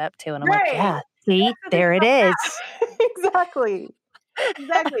wanted to add up to. And I'm like, Right. yeah, see, there it is. Exactly.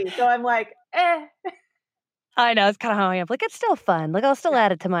 So I'm like, I know, it's kinda how I am. Like, it's still fun. Like, I'll still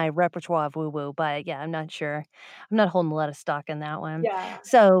add it to my repertoire of woo-woo, but yeah, I'm not sure. I'm not holding a lot of stock in that one. Yeah.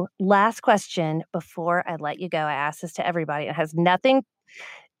 So, last question before I let you go. I ask this to everybody. It has nothing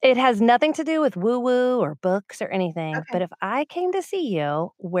to do with woo-woo or books or anything, Okay. but if I came to see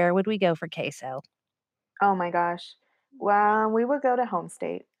you, where would we go for queso? Oh my gosh. Well, we would go to Home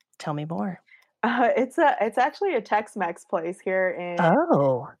State. Tell me more. It's actually a Tex-Mex place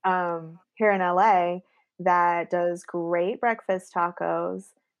Oh. here in LA that does great breakfast tacos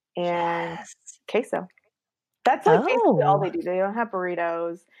and Yes. queso. That's like basically all Oh. they do. They don't have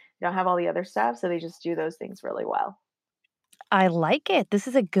burritos. They don't have all the other stuff, so they just do those things really well. I like it. This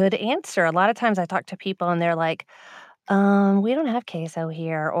is a good answer. A lot of times I talk to people and they're like, we don't have queso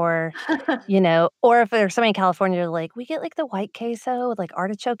here, or, or if there's somebody in California, they're like, we get like the white queso with like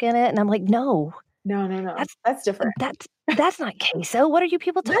artichoke in it. And I'm like, no, No, no, no. that's, That's different. that's not queso. What are you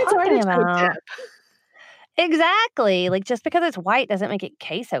people That's talking artichoke about? dip. Exactly. Like just because it's white doesn't make it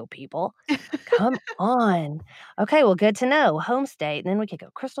queso, people. Come on. Okay. Well, good to know. Home state. And then we could go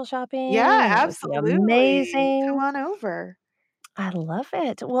crystal Yeah, shopping and it would be absolutely. Come amazing. on over. I love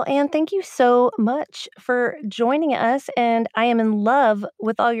it. Well, Anne, thank you so much for joining us. And I am in love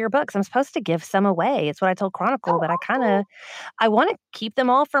with all your books. I'm supposed to give some away. It's what I told Chronicle, Oh, but awesome. I want to keep them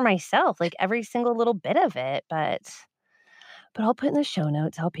all for myself, like every single little bit of it. But I'll put in the show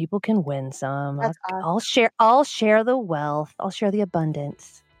notes how people can win some. That's I'll share the wealth. I'll share the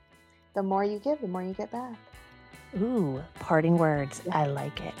abundance. the more you give, the more you get back. Ooh, parting words. Yeah. I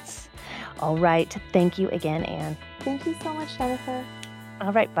like it. All right. Thank you again, Anne. Thank you so much, Jennifer.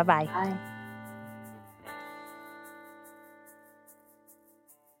 All right. Bye-bye. Bye.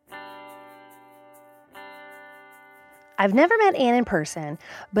 I've never met Anne in person,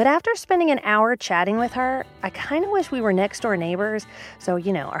 but after spending an hour chatting with her, I kind of wish we were next door neighbors so,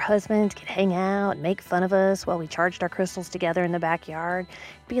 our husbands could hang out and make fun of us while we charged our crystals together in the backyard.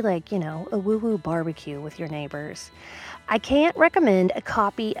 Be like, a woo-woo barbecue with your neighbors. I can't recommend a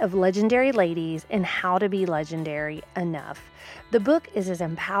copy of Legendary Ladies and How to Be Legendary enough. The book is as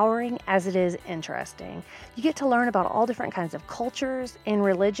empowering as it is interesting. You get to learn about all different kinds of cultures and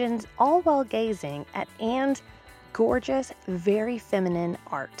religions, all while gazing at Anne's gorgeous, very feminine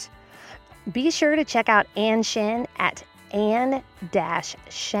art. Be sure to check out Anne Shen at anne-shen.com.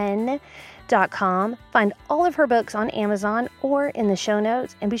 Find all of her books on Amazon or in the show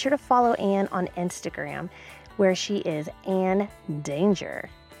notes, and be sure to follow Anne on Instagram, where she is Anne Danger.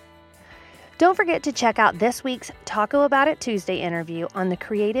 Don't forget to check out this week's Taco About It Tuesday interview on the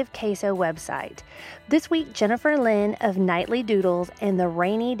Creative Queso website. This week, Jennifer Lynn of Nightly Doodles and the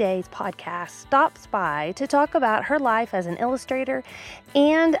Rainy Days podcast stops by to talk about her life as an illustrator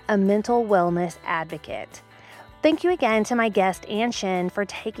and a mental wellness advocate. Thank you again to my guest, Anne Shen, for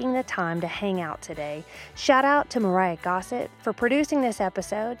taking the time to hang out today. Shout out to Mariah Gossett for producing this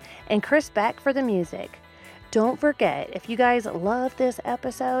episode and Chris Beck for the music. Don't forget, if you guys love this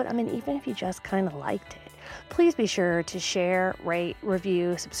episode, even if you just kind of liked it, please be sure to share, rate,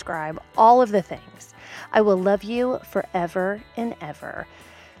 review, subscribe, all of the things. I will love you forever and ever.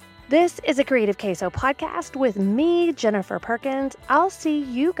 This is a Creative Queso podcast with me, Jennifer Perkins. I'll see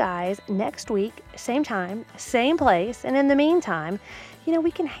you guys next week, same time, same place. And in the meantime,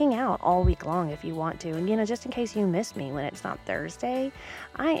 we can hang out all week long if you want to. And, just in case you miss me when it's not Thursday,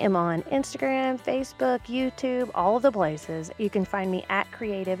 I am on Instagram, Facebook, YouTube, all of the places. You can find me at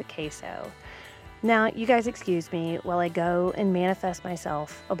Creative Queso. Now, you guys excuse me while I go and manifest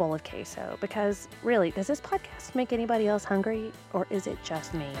myself a bowl of queso, because really, does this podcast make anybody else hungry, or is it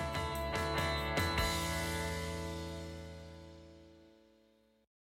just me?